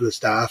sad for the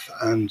staff.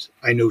 And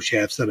I know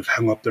chefs that have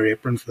hung up their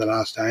apron for the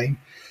last time.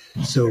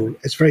 So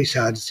it's very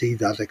sad to see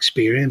that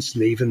experience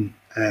leaving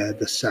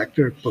the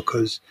sector,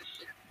 because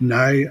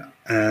now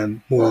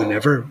more than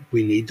ever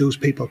we need those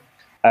people.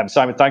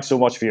 Simon, thanks so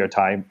much for your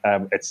time.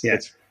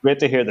 It's great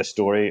to hear the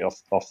story of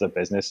the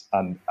business,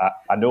 and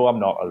I know I'm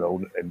not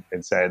alone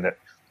in saying that.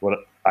 Well,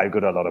 I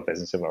go to a lot of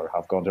business events, or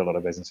have gone to a lot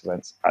of business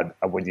events, and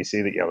when you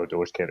see that Yellow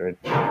Doors Catering,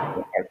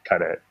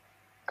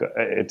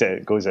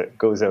 it goes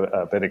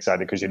a bit excited,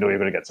 because you're going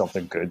to get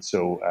something good.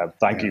 So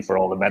thank you for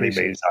all the many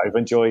meals I've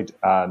enjoyed,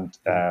 and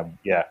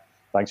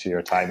thanks for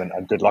your time,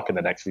 and good luck in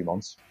the next few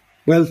months.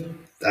 Well,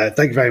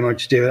 thank you very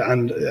much, David.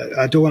 And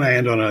I don't want to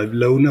end on a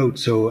low note.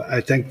 So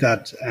I think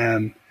that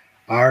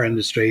our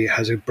industry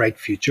has a bright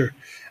future.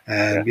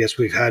 Yes,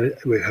 we've had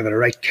a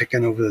right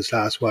kicking over this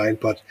last while,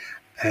 but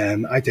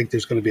I think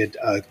there's going to be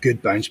a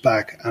good bounce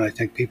back, and I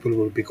think people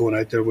will be going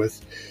out there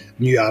with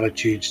new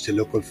attitudes to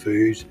local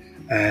food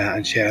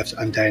and chefs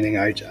and dining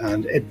out,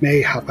 and it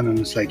may happen in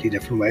a slightly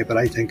different way, but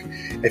I think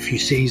if you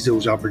seize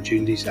those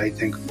opportunities, I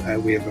think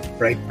we have a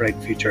bright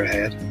future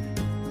ahead.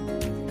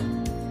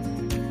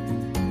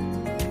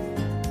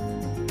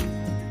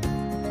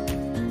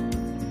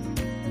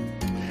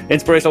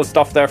 Inspirational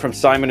stuff there from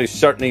Simon, who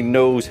certainly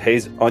knows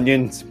his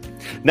onions.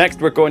 Next,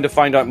 we're going to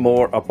find out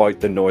more about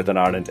the Northern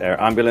Ireland Air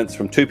Ambulance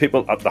from two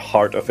people at the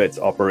heart of its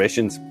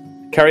operations.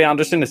 Kerry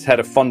Anderson is head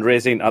of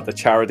fundraising at the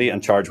charity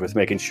and charged with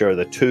making sure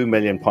the £2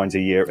 million a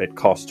year it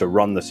costs to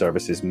run the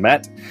service is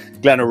met.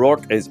 Glenn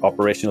O'Rourke is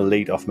operational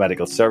lead of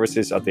medical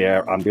services at the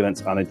Air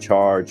Ambulance and in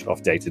charge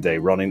of day-to-day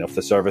running of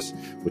the service,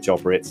 which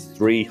operates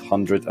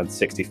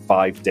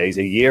 365 days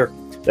a year.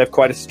 They have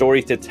quite a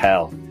story to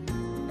tell.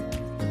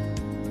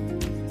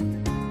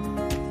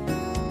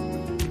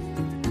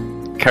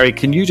 Kerry,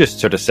 can you just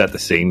sort of set the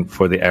scene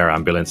for the Air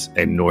Ambulance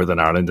in Northern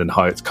Ireland and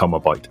how it's come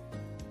about?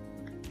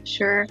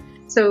 Sure.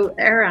 So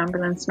Air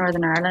Ambulance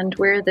Northern Ireland,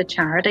 we're the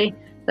charity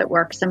that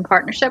works in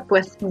partnership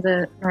with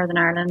the Northern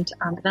Ireland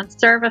Ambulance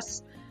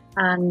Service.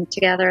 And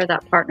together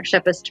that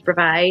partnership is to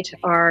provide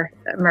our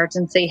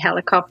emergency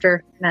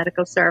helicopter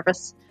medical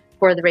service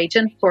for the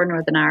region, for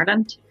Northern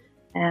Ireland.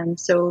 And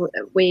so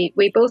we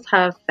both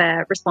have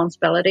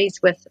responsibilities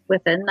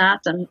within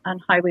that and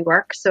how we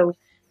work. So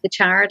the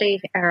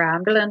charity Air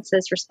Ambulance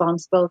is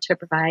responsible to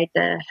provide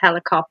the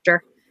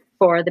helicopter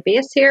for the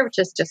base here, which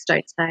is just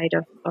outside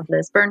of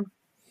Lisburn.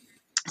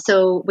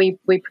 So we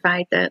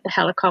provide the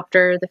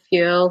helicopter, the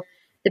fuel,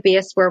 the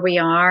base where we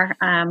are,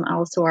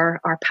 also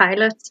our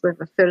pilots. We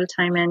have a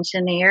full-time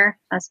engineer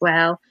as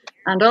well,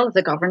 and all of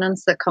the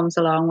governance that comes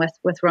along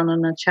with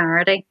running a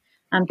charity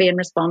and being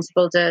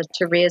responsible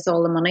to raise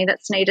all the money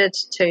that's needed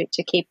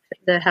to keep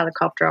the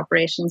helicopter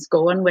operations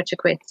going, which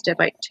equates to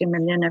about 2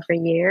 million every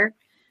year.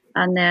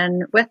 And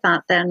then with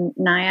that, then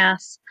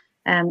NIAS,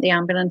 the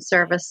ambulance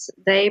service,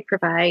 they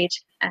provide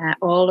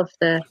all of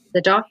the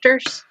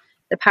doctors,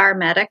 the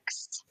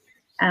paramedics,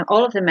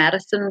 all of the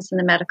medicines and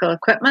the medical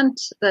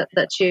equipment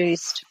that's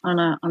used on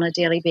a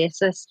daily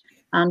basis,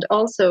 and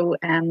also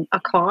a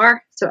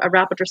car, so a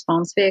rapid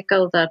response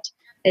vehicle that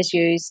is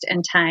used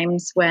in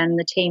times when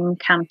the team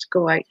can't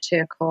go out to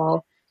a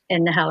call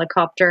in the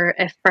helicopter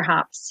if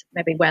perhaps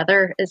maybe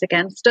weather is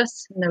against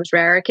us, in those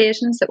rare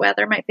occasions that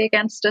weather might be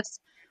against us.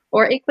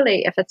 Or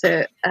equally, if it's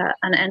an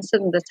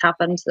incident that's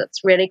happened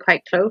that's really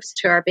quite close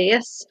to our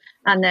base,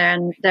 and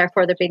then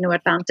therefore there'd be no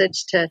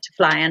advantage to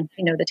flying,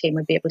 the team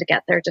would be able to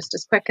get there just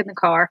as quick in the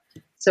car.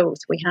 So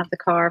we have the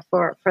car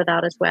for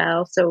that as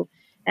well. So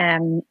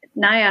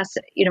NIAS,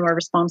 are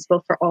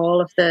responsible for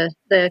all of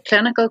the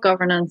clinical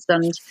governance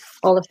and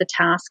all of the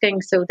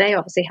tasking. So they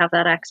obviously have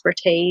that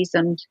expertise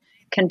and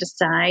can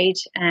decide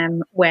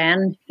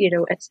when,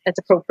 it's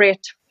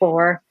appropriate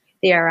for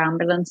the air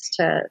ambulance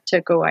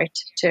to go out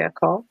to a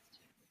call.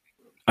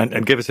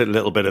 And give us a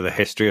little bit of the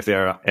history of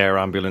the air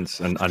ambulance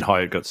and how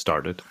it got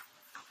started.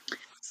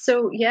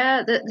 So,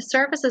 the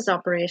service is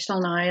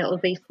operational now. It'll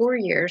be 4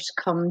 years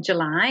come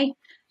July.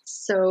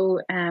 So,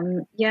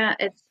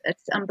 it's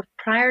and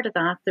prior to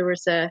that, there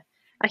was a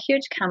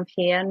huge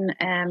campaign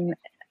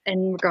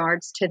in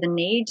regards to the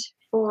need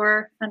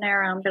for an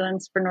air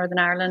ambulance for Northern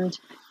Ireland.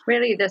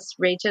 Really, this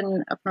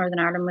region of Northern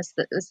Ireland was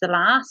the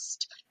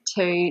last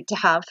to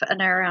have an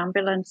air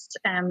ambulance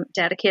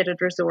dedicated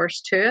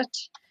resource to it.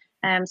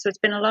 So it's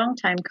been a long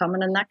time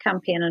coming, and that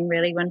campaign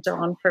really went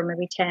on for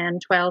maybe 10,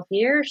 12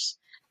 years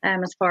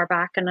as far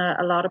back, and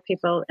a lot of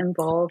people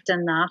involved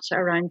in that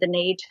around the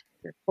need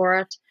for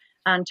it,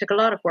 and took a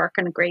lot of work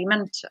and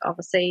agreement,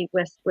 obviously,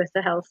 with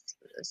the health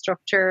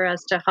structure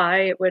as to how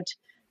it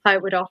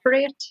would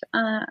operate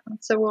and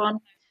so on.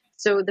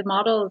 So the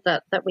model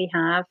that we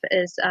have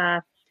is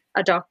a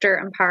doctor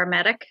and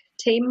paramedic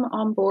team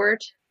on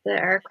board the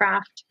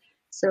aircraft.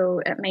 So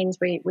it means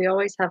we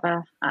always have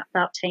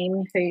that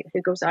team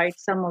who goes out.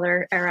 Some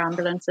other air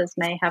ambulances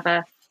may have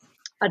a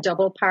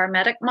double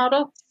paramedic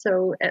model.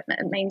 So it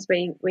means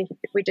we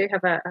do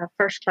have a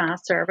first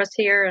class service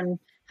here, and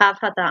have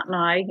had that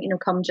now,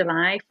 come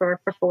July for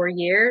 4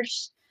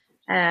 years.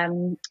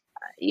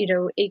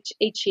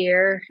 Each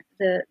year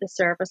the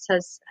service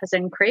has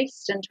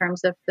increased in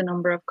terms of the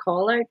number of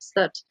call outs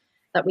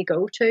that we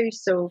go to.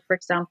 So for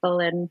example,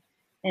 in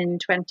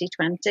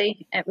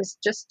 2020, it was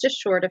just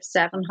short of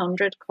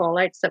 700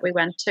 call-outs that we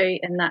went to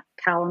in that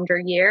calendar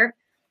year.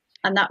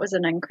 And that was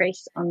an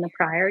increase on the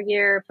prior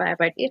year by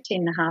about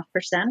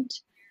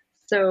 18.5%.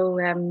 So,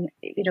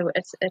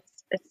 it's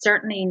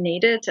certainly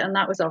needed. And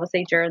that was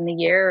obviously during the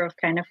year of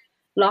kind of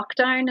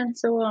lockdown and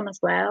so on as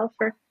well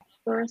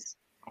for us.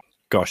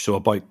 Gosh, so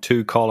about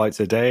 2 call-outs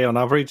a day on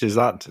average? Is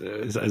that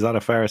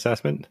a fair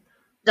assessment?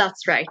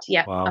 That's right.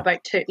 Yeah. Wow.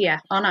 About 2. Yeah.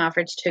 On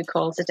average, 2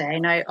 calls a day.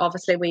 Now,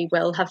 obviously we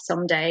will have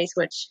some days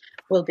which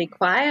will be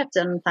quiet,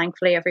 and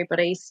thankfully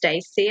everybody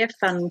stays safe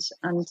and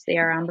the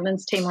air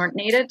ambulance team aren't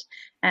needed.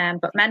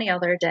 But many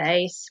other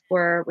days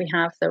where we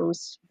have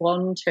those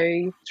 1,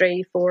 2,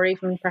 3, 4,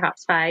 even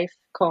perhaps 5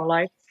 call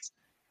outs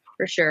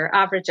for sure,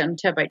 averaging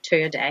to about 2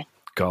 a day.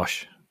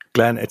 Gosh.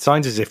 Glenn, it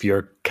sounds as if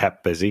you're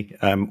kept busy.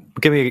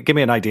 Give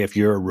me an idea of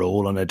your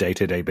role on a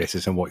day-to-day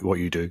basis and what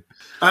you do.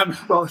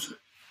 Well,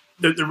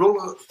 the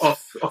role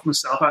of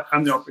myself,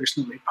 I'm the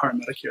operational lead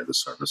paramedic here at the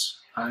service.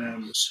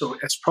 So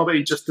it's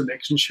probably just to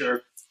making sure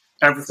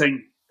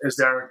everything is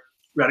there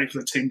ready for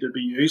the team to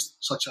be used,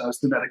 such as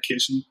the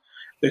medication,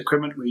 the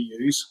equipment we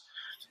use.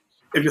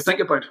 If you think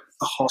about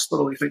a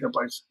hospital, you think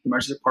about the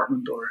emergency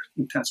department or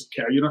intensive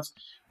care unit,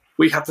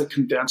 we have to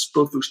condense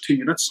both those 2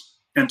 units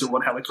into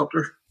one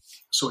helicopter.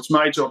 So it's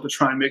my job to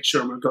try and make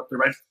sure we've got the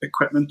right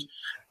equipment,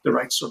 the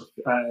right sort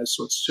of,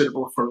 so it's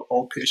suitable for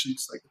all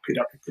patients, like the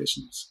pediatric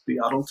patients, the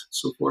adult,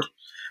 so forth.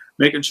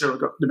 Making sure we've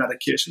got the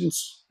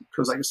medications,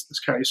 because like as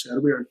Carrie said,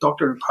 we are a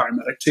doctor and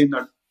paramedic team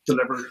that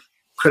deliver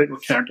critical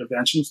care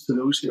interventions to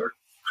those who are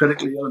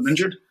critically ill and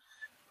injured.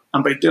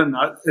 And by doing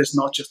that, it's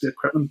not just the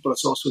equipment, but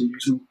it's also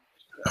using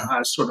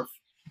sort of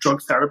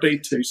drug therapy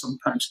to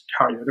sometimes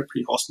carry out a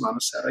pre-hospital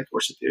anesthetic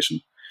or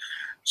sedation.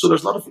 So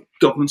there's a lot of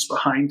governance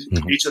behind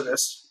each of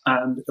this,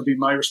 and it'll be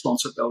my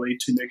responsibility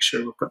to make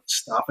sure we've got the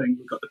staffing,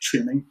 we've got the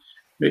training,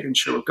 making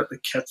sure we've got the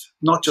kit,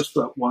 not just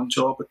for that one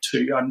job, but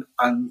two,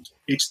 and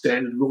each day,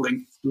 the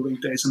rolling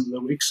days into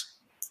the weeks.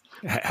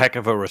 Heck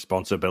of a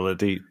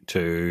responsibility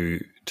to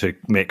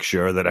make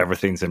sure that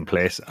everything's in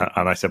place,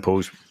 and I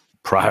suppose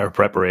prior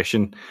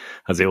preparation,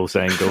 as the old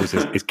saying goes,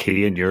 is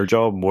key in your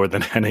job more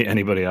than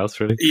anybody else,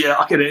 really.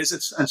 Yeah, it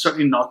is. And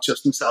certainly not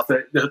just myself.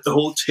 The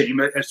whole team,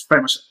 it's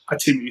very much a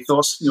team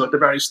ethos. At the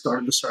very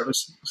start of the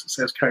service,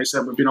 as Kerry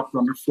said, we've been up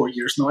and running 4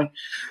 years now.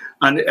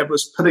 And it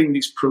was putting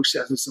these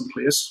processes in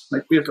place.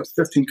 Like, we've got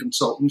 15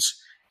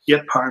 consultants,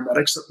 8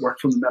 paramedics that work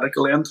from the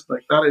medical end.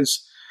 Like, that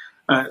is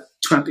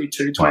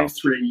 22,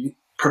 23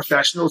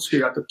 professionals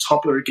who are at the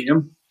top of their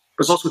game.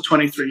 There's also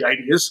 23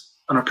 ideas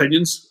and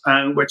opinions,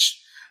 which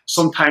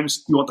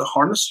sometimes you want to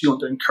harness, you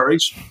want to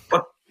encourage,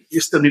 but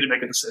you still need to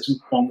make a decision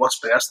on what's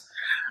best.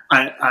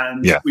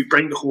 And we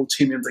bring the whole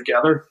team in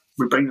together.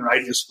 We bring their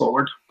ideas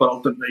forward, but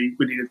ultimately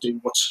we need to do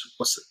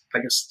what's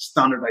like a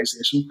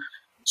standardization.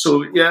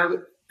 So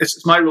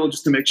it's my role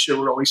just to make sure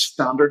we're always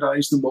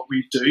standardized in what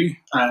we do,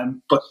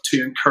 but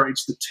to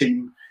encourage the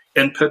team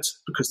input,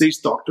 because these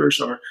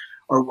doctors are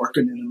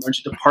working in an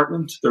emergency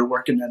department, they're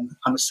working in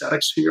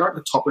anaesthetics who are at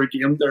the top of their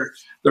game,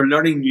 they're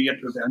learning new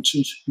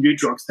interventions, new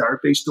drug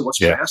therapies to what's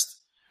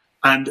best,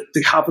 and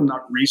they having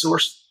that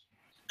resource,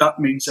 that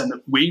means then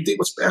that we do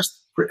what's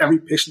best for every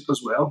patient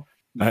as well.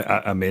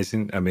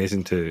 Amazing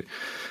to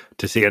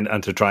see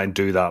and to try and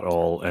do that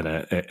all in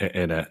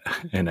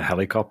a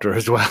helicopter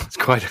as well. It's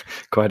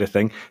quite a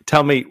thing.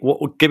 Tell me,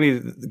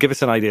 give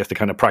us an idea of the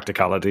kind of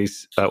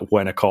practicalities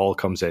when a call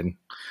comes in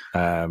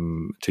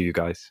to you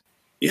guys.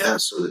 Yeah,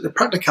 so the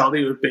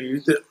practicality would be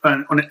that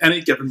on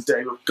any given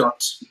day, we've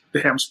got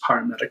the HEMS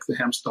paramedic, the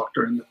HEMS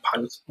doctor, and the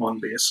pilot on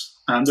base.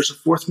 And there's a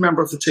fourth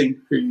member of the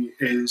team who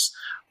is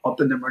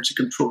up in the emergency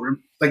control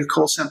room, like a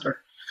call centre.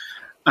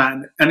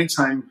 And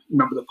anytime a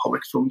member of the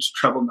public phones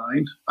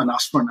 999 and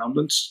asks for an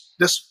ambulance,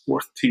 this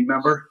fourth team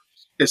member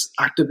is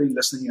actively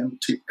listening in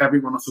to every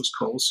one of those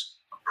calls,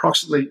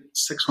 approximately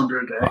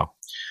 600 a day. Wow.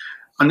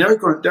 And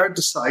they're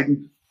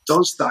deciding,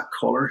 does that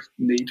caller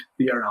need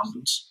the air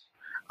ambulance?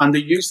 And they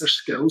use their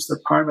skills, their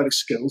paramedic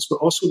skills, but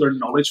also their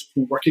knowledge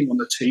from working on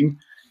the team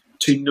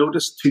to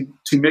notice, to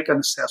make an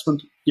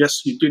assessment.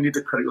 Yes, you do need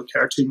the critical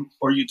care team,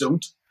 or you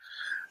don't.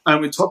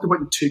 And we talked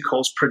about the 2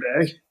 calls per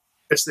day.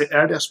 It's the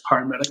air desk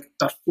paramedic,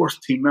 that fourth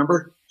team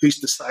member, who's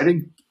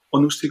deciding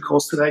on those 2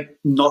 calls today,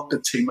 not the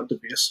team at the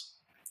base.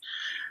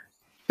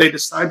 They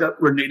decide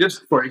that we're needed.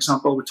 For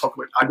example, we talk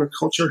about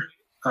agriculture,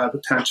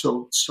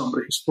 potential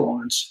somebody who's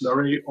fallen in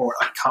slurry, or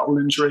a cattle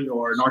injury,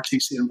 or an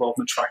RTC involved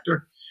in a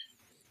tractor.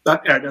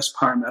 That air desk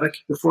paramedic,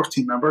 the fourth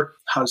team member,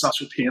 has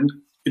ascertained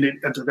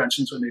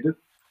interventions are needed.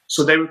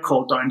 So they would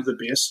call down to the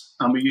base,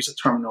 and we use a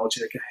terminology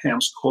like a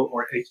HEMS call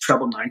or a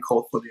 999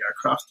 call for the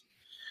aircraft.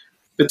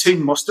 The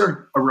team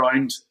muster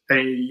around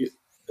a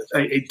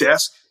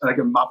desk, like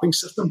a mapping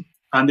system,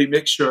 and they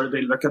make sure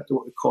they look at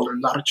what we call their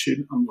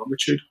latitude and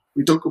longitude.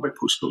 We don't go by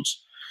postcodes.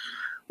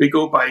 We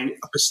go by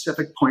a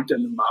specific point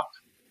in the map.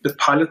 The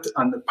pilot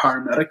and the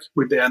paramedic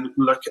would then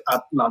look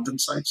at landing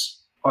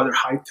sites. Are there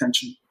high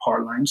tension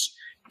power lines?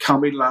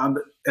 Can we land?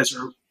 Is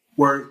there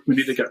where we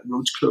need to get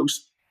roads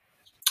closed?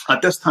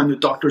 At this time, the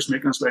doctor's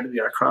making his way to the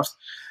aircraft,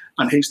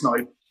 and he's now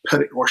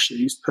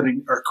she's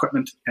putting our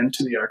equipment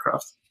into the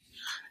aircraft.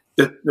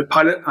 The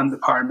pilot and the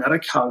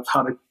paramedic have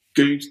had a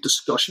good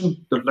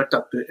discussion. They've looked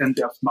at the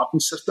in-depth mapping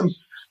system,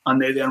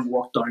 and they then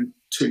walk down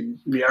to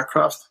the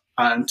aircraft,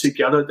 and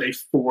together they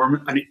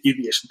form an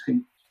aviation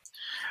team.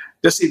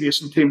 This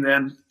aviation team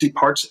then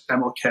departs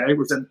MLK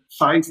within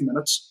 5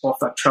 minutes of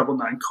that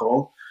 999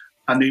 call,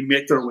 and they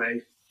make their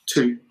way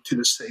to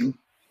the scene.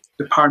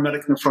 The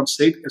paramedic in the front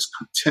seat is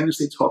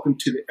continuously talking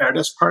to the air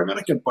desk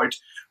paramedic about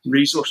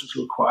resources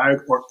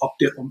required or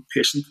update on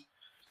patient,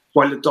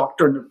 while the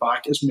doctor in the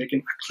back is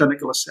making a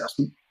clinical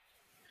assessment.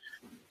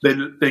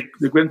 They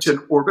go into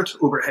an orbit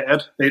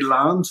overhead, they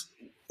land,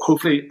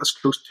 hopefully as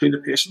close to the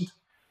patient,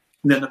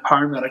 and then the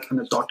paramedic and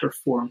the doctor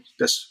form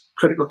this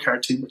critical care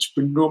team, which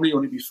would normally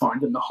only be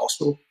found in the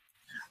hospital,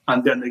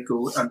 and then they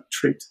go and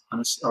treat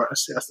or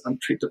assess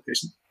and treat the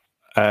patient.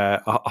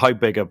 How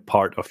big a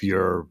part of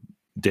your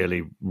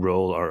daily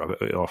role or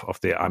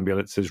of the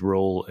ambulance's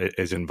role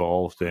is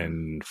involved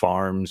in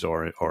farms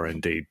or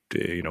indeed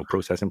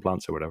processing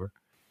plants or whatever?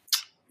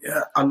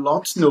 Yeah, a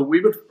lot. No,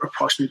 we would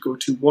approximately go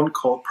to 1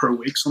 call per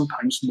week,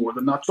 sometimes more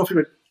than that. Roughly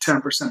about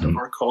 10% of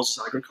our calls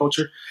is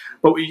agriculture.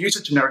 But we use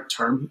a generic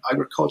term,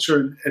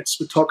 agriculture, and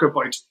we talk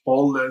about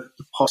all the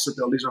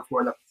possibilities of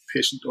where that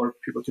patient or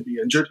people could be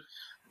injured.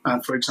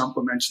 And for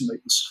example, I mentioned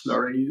like the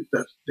slurry,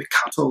 the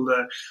cattle,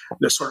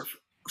 the sort of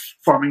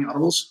farming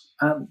animals.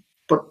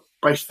 But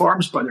by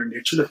farms, by their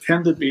nature, they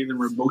tend to be in the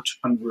remote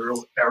and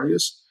rural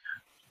areas.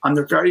 And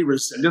they're very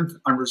resilient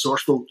and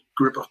resourceful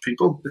group of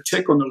people. They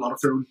take on a lot of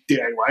their own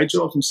DIY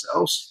jobs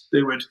themselves.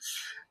 They would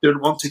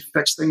want to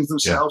fix things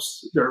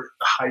themselves. Yeah.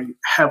 They're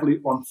heavily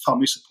on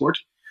family support.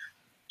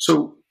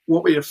 So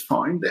what we have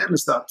found then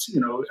is that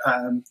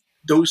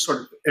those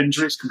sort of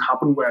injuries can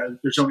happen where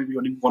there's only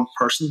one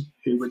person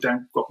who would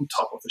then go up on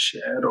top of the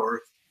shed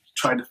or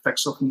try to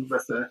fix something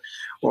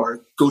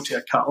or go to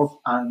a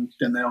cattle, and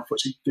then they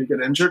unfortunately do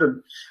get injured.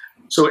 And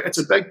so it's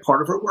a big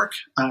part of our work,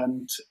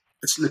 and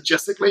it's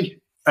logistically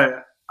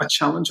a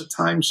challenge at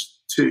times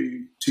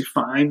to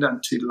find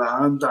and to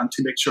land and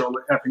to make sure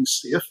that everything's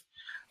safe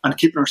and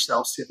keeping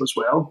ourselves safe as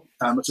well.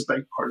 It's a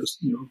big part of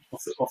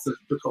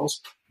the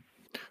cause.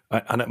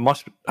 And it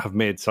must have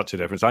made such a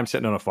difference. I'm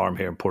sitting on a farm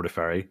here in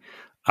Portaferry,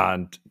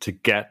 and to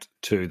get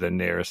to the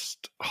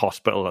nearest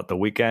hospital at the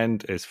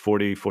weekend is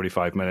 40,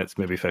 45 minutes,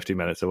 maybe 50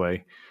 minutes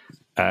away.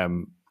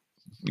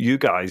 You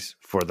guys,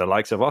 for the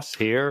likes of us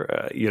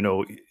here,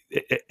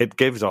 it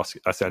gives us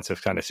a sense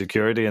of kind of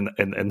security in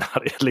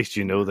that at least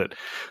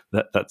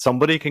that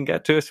somebody can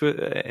get to us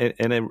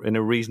in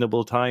a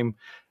reasonable time.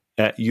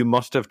 You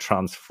must have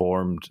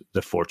transformed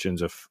the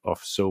fortunes of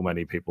so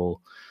many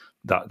people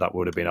that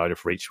would have been out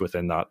of reach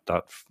within that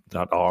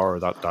hour,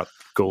 that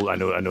goal. I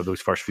know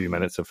those first few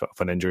minutes of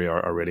an injury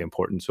are really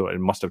important, so it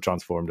must have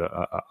transformed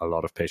a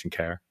lot of patient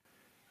care.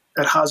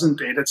 It has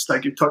indeed. It's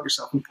like you taught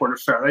yourself in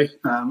Portaferry.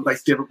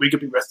 Like, David, we could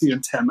be with you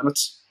in 10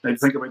 minutes. Now,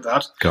 think about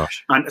that.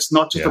 Gosh. And it's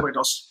not just about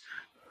us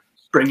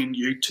bringing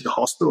you to the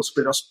hospital, it's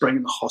about us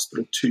bringing the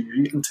hospital to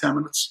you in 10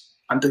 minutes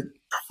and to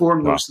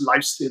perform those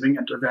life-saving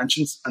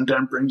interventions and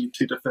then bring you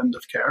to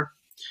definitive care.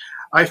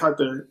 I've had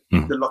the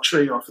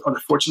luxury or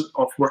the fortune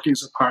of working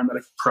as a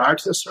paramedic prior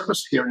to this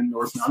service here in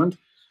Northern Ireland.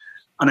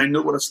 And I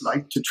know what it's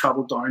like to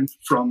travel down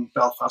from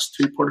Belfast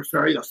to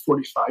Portaferry, that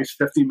 45,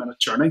 50-minute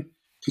journey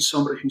to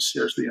somebody who's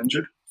seriously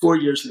injured. 4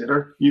 years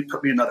later, you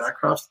put me in that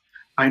aircraft.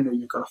 I know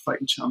you've got a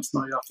fighting chance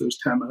now after those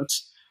 10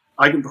 minutes.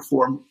 I can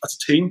perform as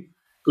a team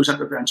those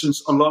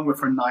interventions along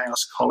with our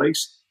NIAS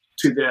colleagues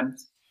to then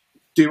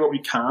do what we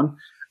can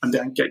and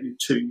then get you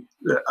to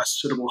a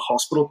suitable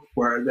hospital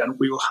where then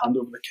we will hand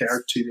over the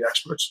care to the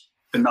experts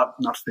in that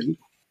field.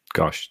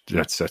 Gosh,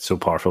 that's so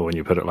powerful when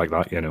you put it like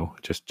that,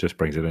 just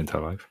brings it into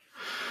life.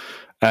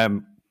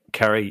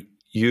 Kerry,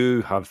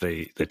 you have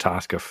the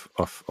task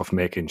of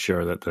making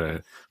sure that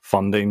the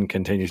funding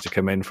continues to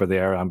come in for the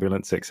air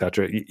ambulance,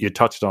 etc. You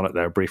touched on it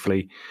there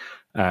briefly.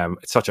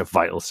 It's such a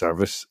vital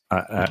service,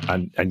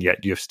 and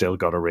yet you've still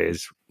got to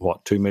raise,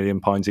 what, £2 million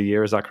a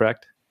year, is that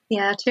correct?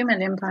 Yeah, £2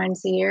 million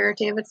a year,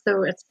 David.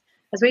 So it's,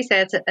 as we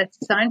say, it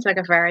sounds like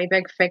a very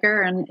big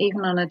figure, and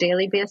even on a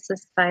daily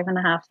basis,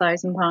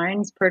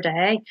 £5,500 per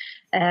day,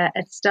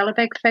 it's still a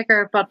big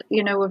figure. But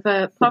with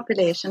a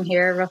population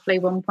here, roughly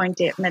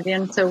 1.8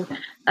 million. So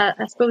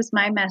I suppose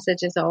my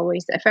message is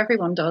always, if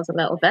everyone does a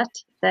little bit,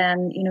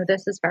 then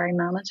this is very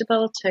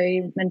manageable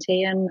to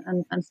maintain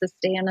and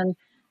sustain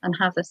and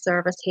have the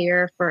service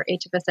here for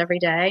each of us every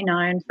day now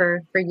and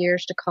for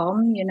years to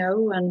come.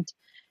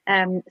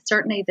 And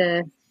certainly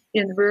the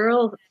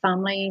rural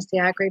families, the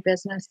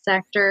agribusiness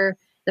sector,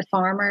 the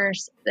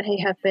farmers, they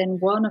have been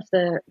one of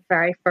the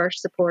very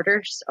first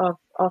supporters of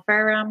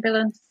our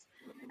ambulance.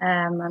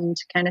 And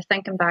kind of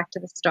thinking back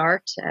to the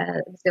start,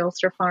 it was the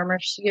Ulster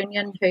Farmers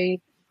Union who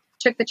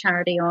took the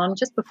charity on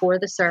just before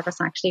the service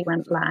actually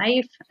went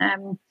live.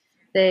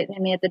 They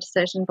made the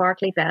decision.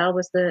 Barclay Bell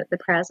was the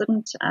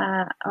president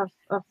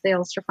of the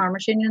Ulster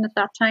Farmers Union at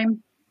that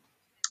time.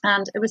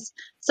 And it was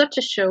such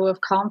a show of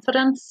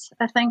confidence,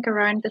 I think,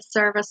 around the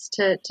service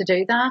to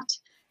do that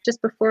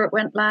just before it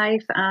went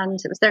live. And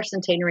it was their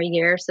centenary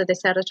year, so they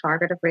set a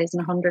target of raising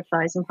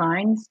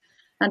 £100,000.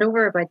 And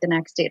over about the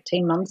next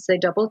 18 months, they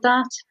doubled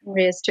that and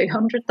raised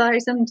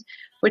 200,000,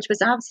 which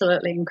was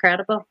absolutely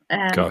incredible.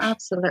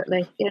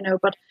 Absolutely,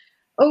 But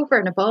over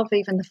and above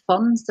even the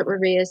funds that were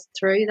raised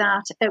through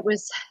that, it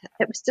was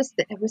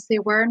the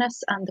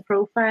awareness and the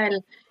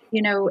profile.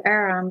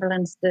 Air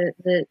ambulance, the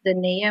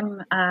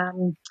name,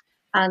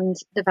 and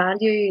the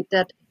value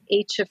that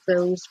each of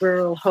those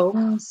rural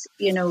homes,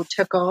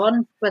 took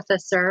on with the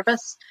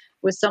service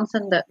was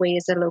something that we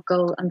as a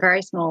local and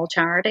very small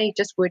charity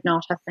just would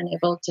not have been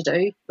able to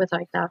do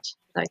without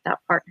that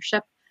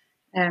partnership.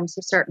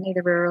 So certainly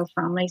the rural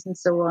families and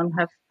so on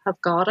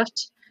have got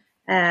it.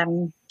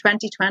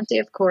 2020,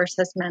 of course,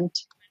 has meant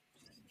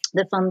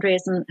the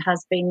fundraising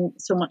has been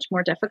so much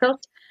more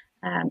difficult.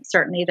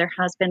 Certainly there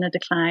has been a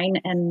decline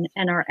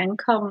in our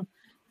income.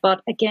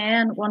 But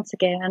once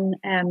again,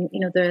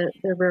 the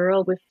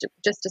rural, we've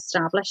just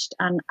established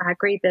an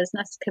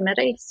agri-business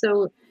committee.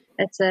 So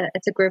it's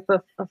a group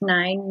of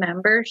 9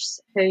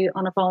 members who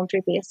on a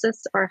voluntary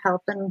basis are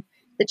helping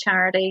the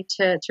charity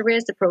to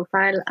raise the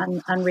profile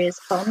and raise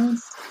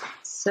funds.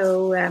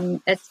 So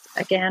it's,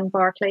 again,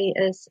 Barclay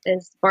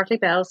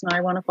Bell is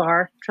now one of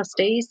our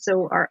trustees.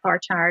 So our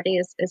charity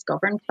is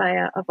governed by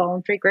a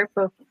voluntary group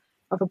of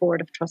a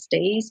board of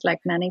trustees,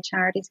 like many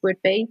charities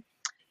would be.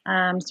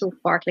 So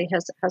Barclay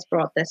has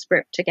brought this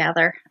group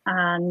together,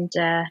 and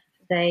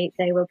they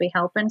will be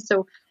helping.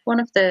 So one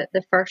of the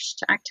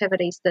first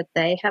activities that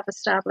they have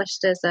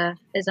established is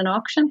an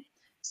auction.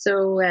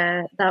 So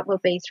that will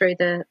be through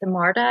the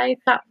Mardai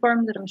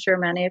platform that I'm sure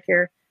many of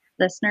your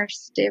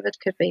listeners, David,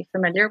 could be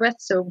familiar with.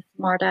 So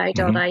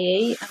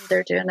mardai.ie, and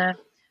they're doing an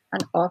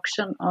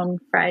auction on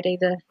Friday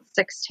the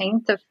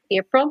 16th of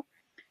April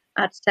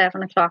at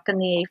 7 o'clock in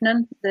the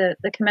evening.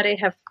 The committee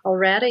have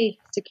already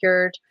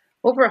secured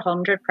over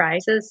 100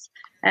 prizes,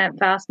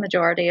 vast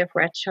majority of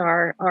which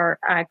are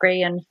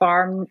agri and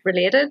farm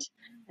related.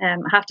 I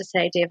have to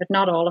say, David,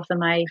 not all of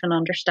them I even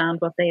understand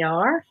what they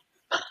are.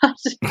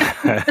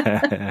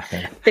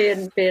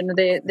 being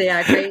the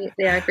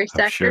agri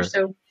sector, sure.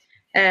 So,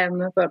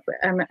 but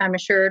I'm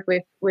assured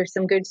we've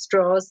some good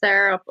straws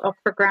there up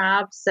for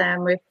grabs.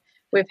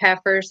 We've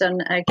heifers,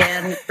 and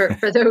again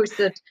for those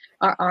that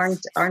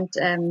aren't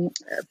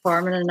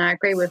farming and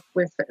agri,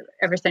 with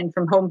everything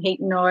from home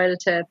heating oil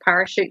to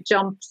parachute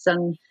jumps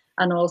and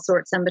all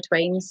sorts in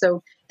between.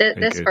 So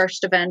this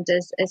first event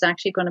is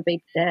actually going to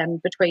be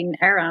between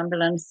Air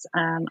Ambulance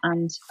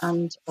and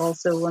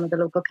also one of the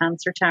local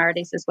cancer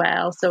charities as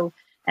well. So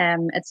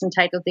it's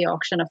entitled the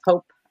Auction of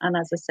Hope, and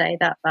as I say,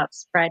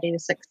 that's Friday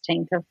the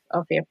 16th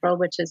of April,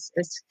 which is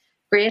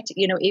great.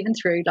 You know, even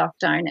through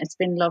lockdown, it's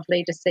been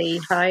lovely to see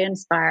how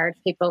inspired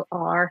people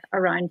are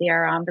around the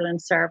Air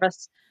Ambulance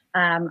service,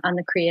 and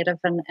the creative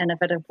and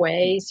innovative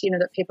ways, you know,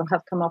 that people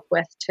have come up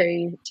with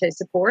to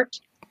support.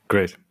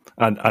 Great.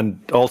 And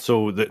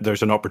also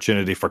there's an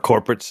opportunity for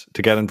corporates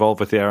to get involved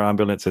with the Air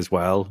Ambulance as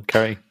well,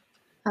 Kerry?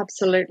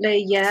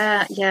 Absolutely,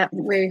 yeah.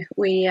 We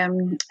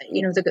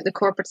you know, the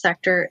corporate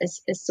sector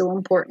is so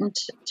important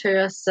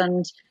to us,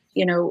 and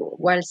you know,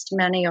 whilst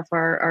many of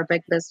our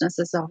big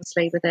businesses,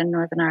 obviously within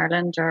Northern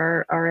Ireland,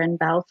 are in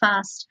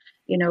Belfast,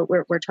 you know,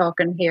 we're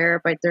talking here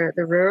about the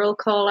rural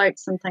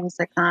call-outs and things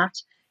like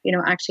that. You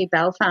know, actually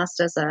Belfast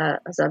as a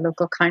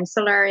local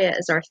council area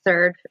is our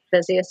third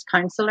busiest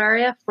council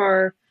area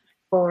for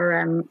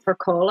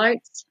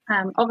call-outs,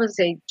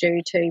 obviously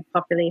due to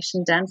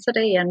population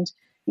density, and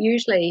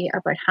usually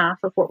about half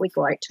of what we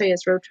go out to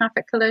is road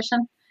traffic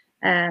collision.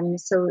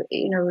 So,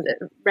 you know,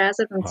 the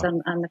residents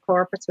and the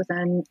corporates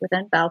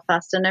within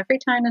Belfast and every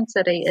town and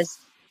city is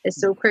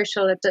so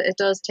crucial. It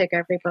does take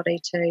everybody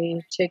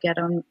to get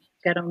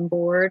on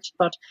board.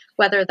 But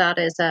whether that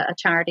is a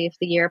Charity of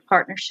the Year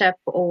partnership,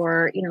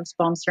 or, you know,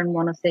 sponsoring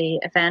one of the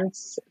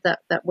events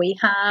that we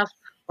have,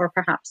 or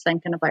perhaps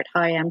thinking about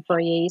how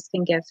employees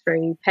can give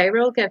through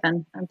payroll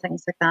giving and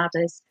things like that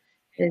is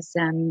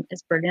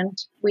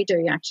brilliant. We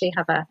do actually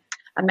have a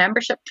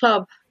membership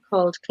club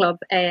called Club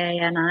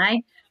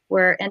AANI,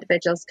 where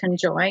individuals can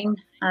join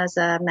as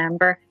a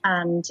member,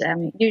 and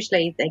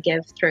usually they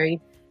give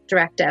through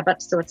direct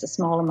debit, so it's a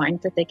small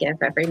amount that they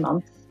give every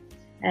month.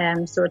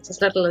 So it's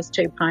as little as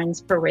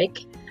 £2 per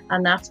week,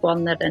 and that's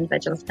one that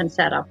individuals can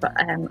set up,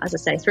 as I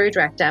say, through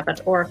direct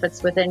debit, or if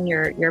it's within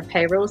your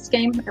payroll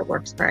scheme, it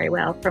works very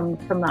well from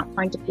that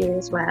point of view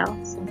as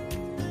well. So.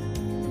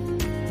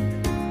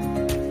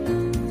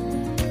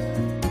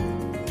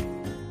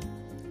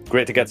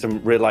 Great to get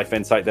some real-life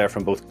insight there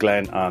from both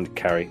Glenn and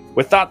Kerry.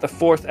 With that, the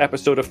fourth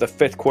episode of the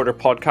Fifth Quarter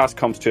podcast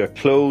comes to a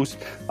close.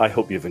 I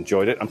hope you've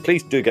enjoyed it, and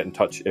please do get in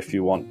touch if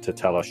you want to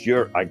tell us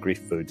your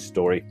agri-food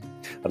story.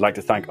 I'd like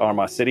to thank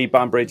Armagh City,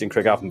 Banbridge and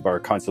Craigavon Borough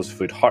Council's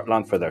Food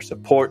Heartland for their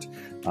support,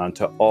 and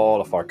to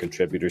all of our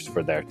contributors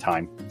for their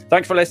time.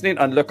 Thanks for listening,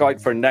 and look out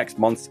for next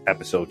month's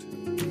episode.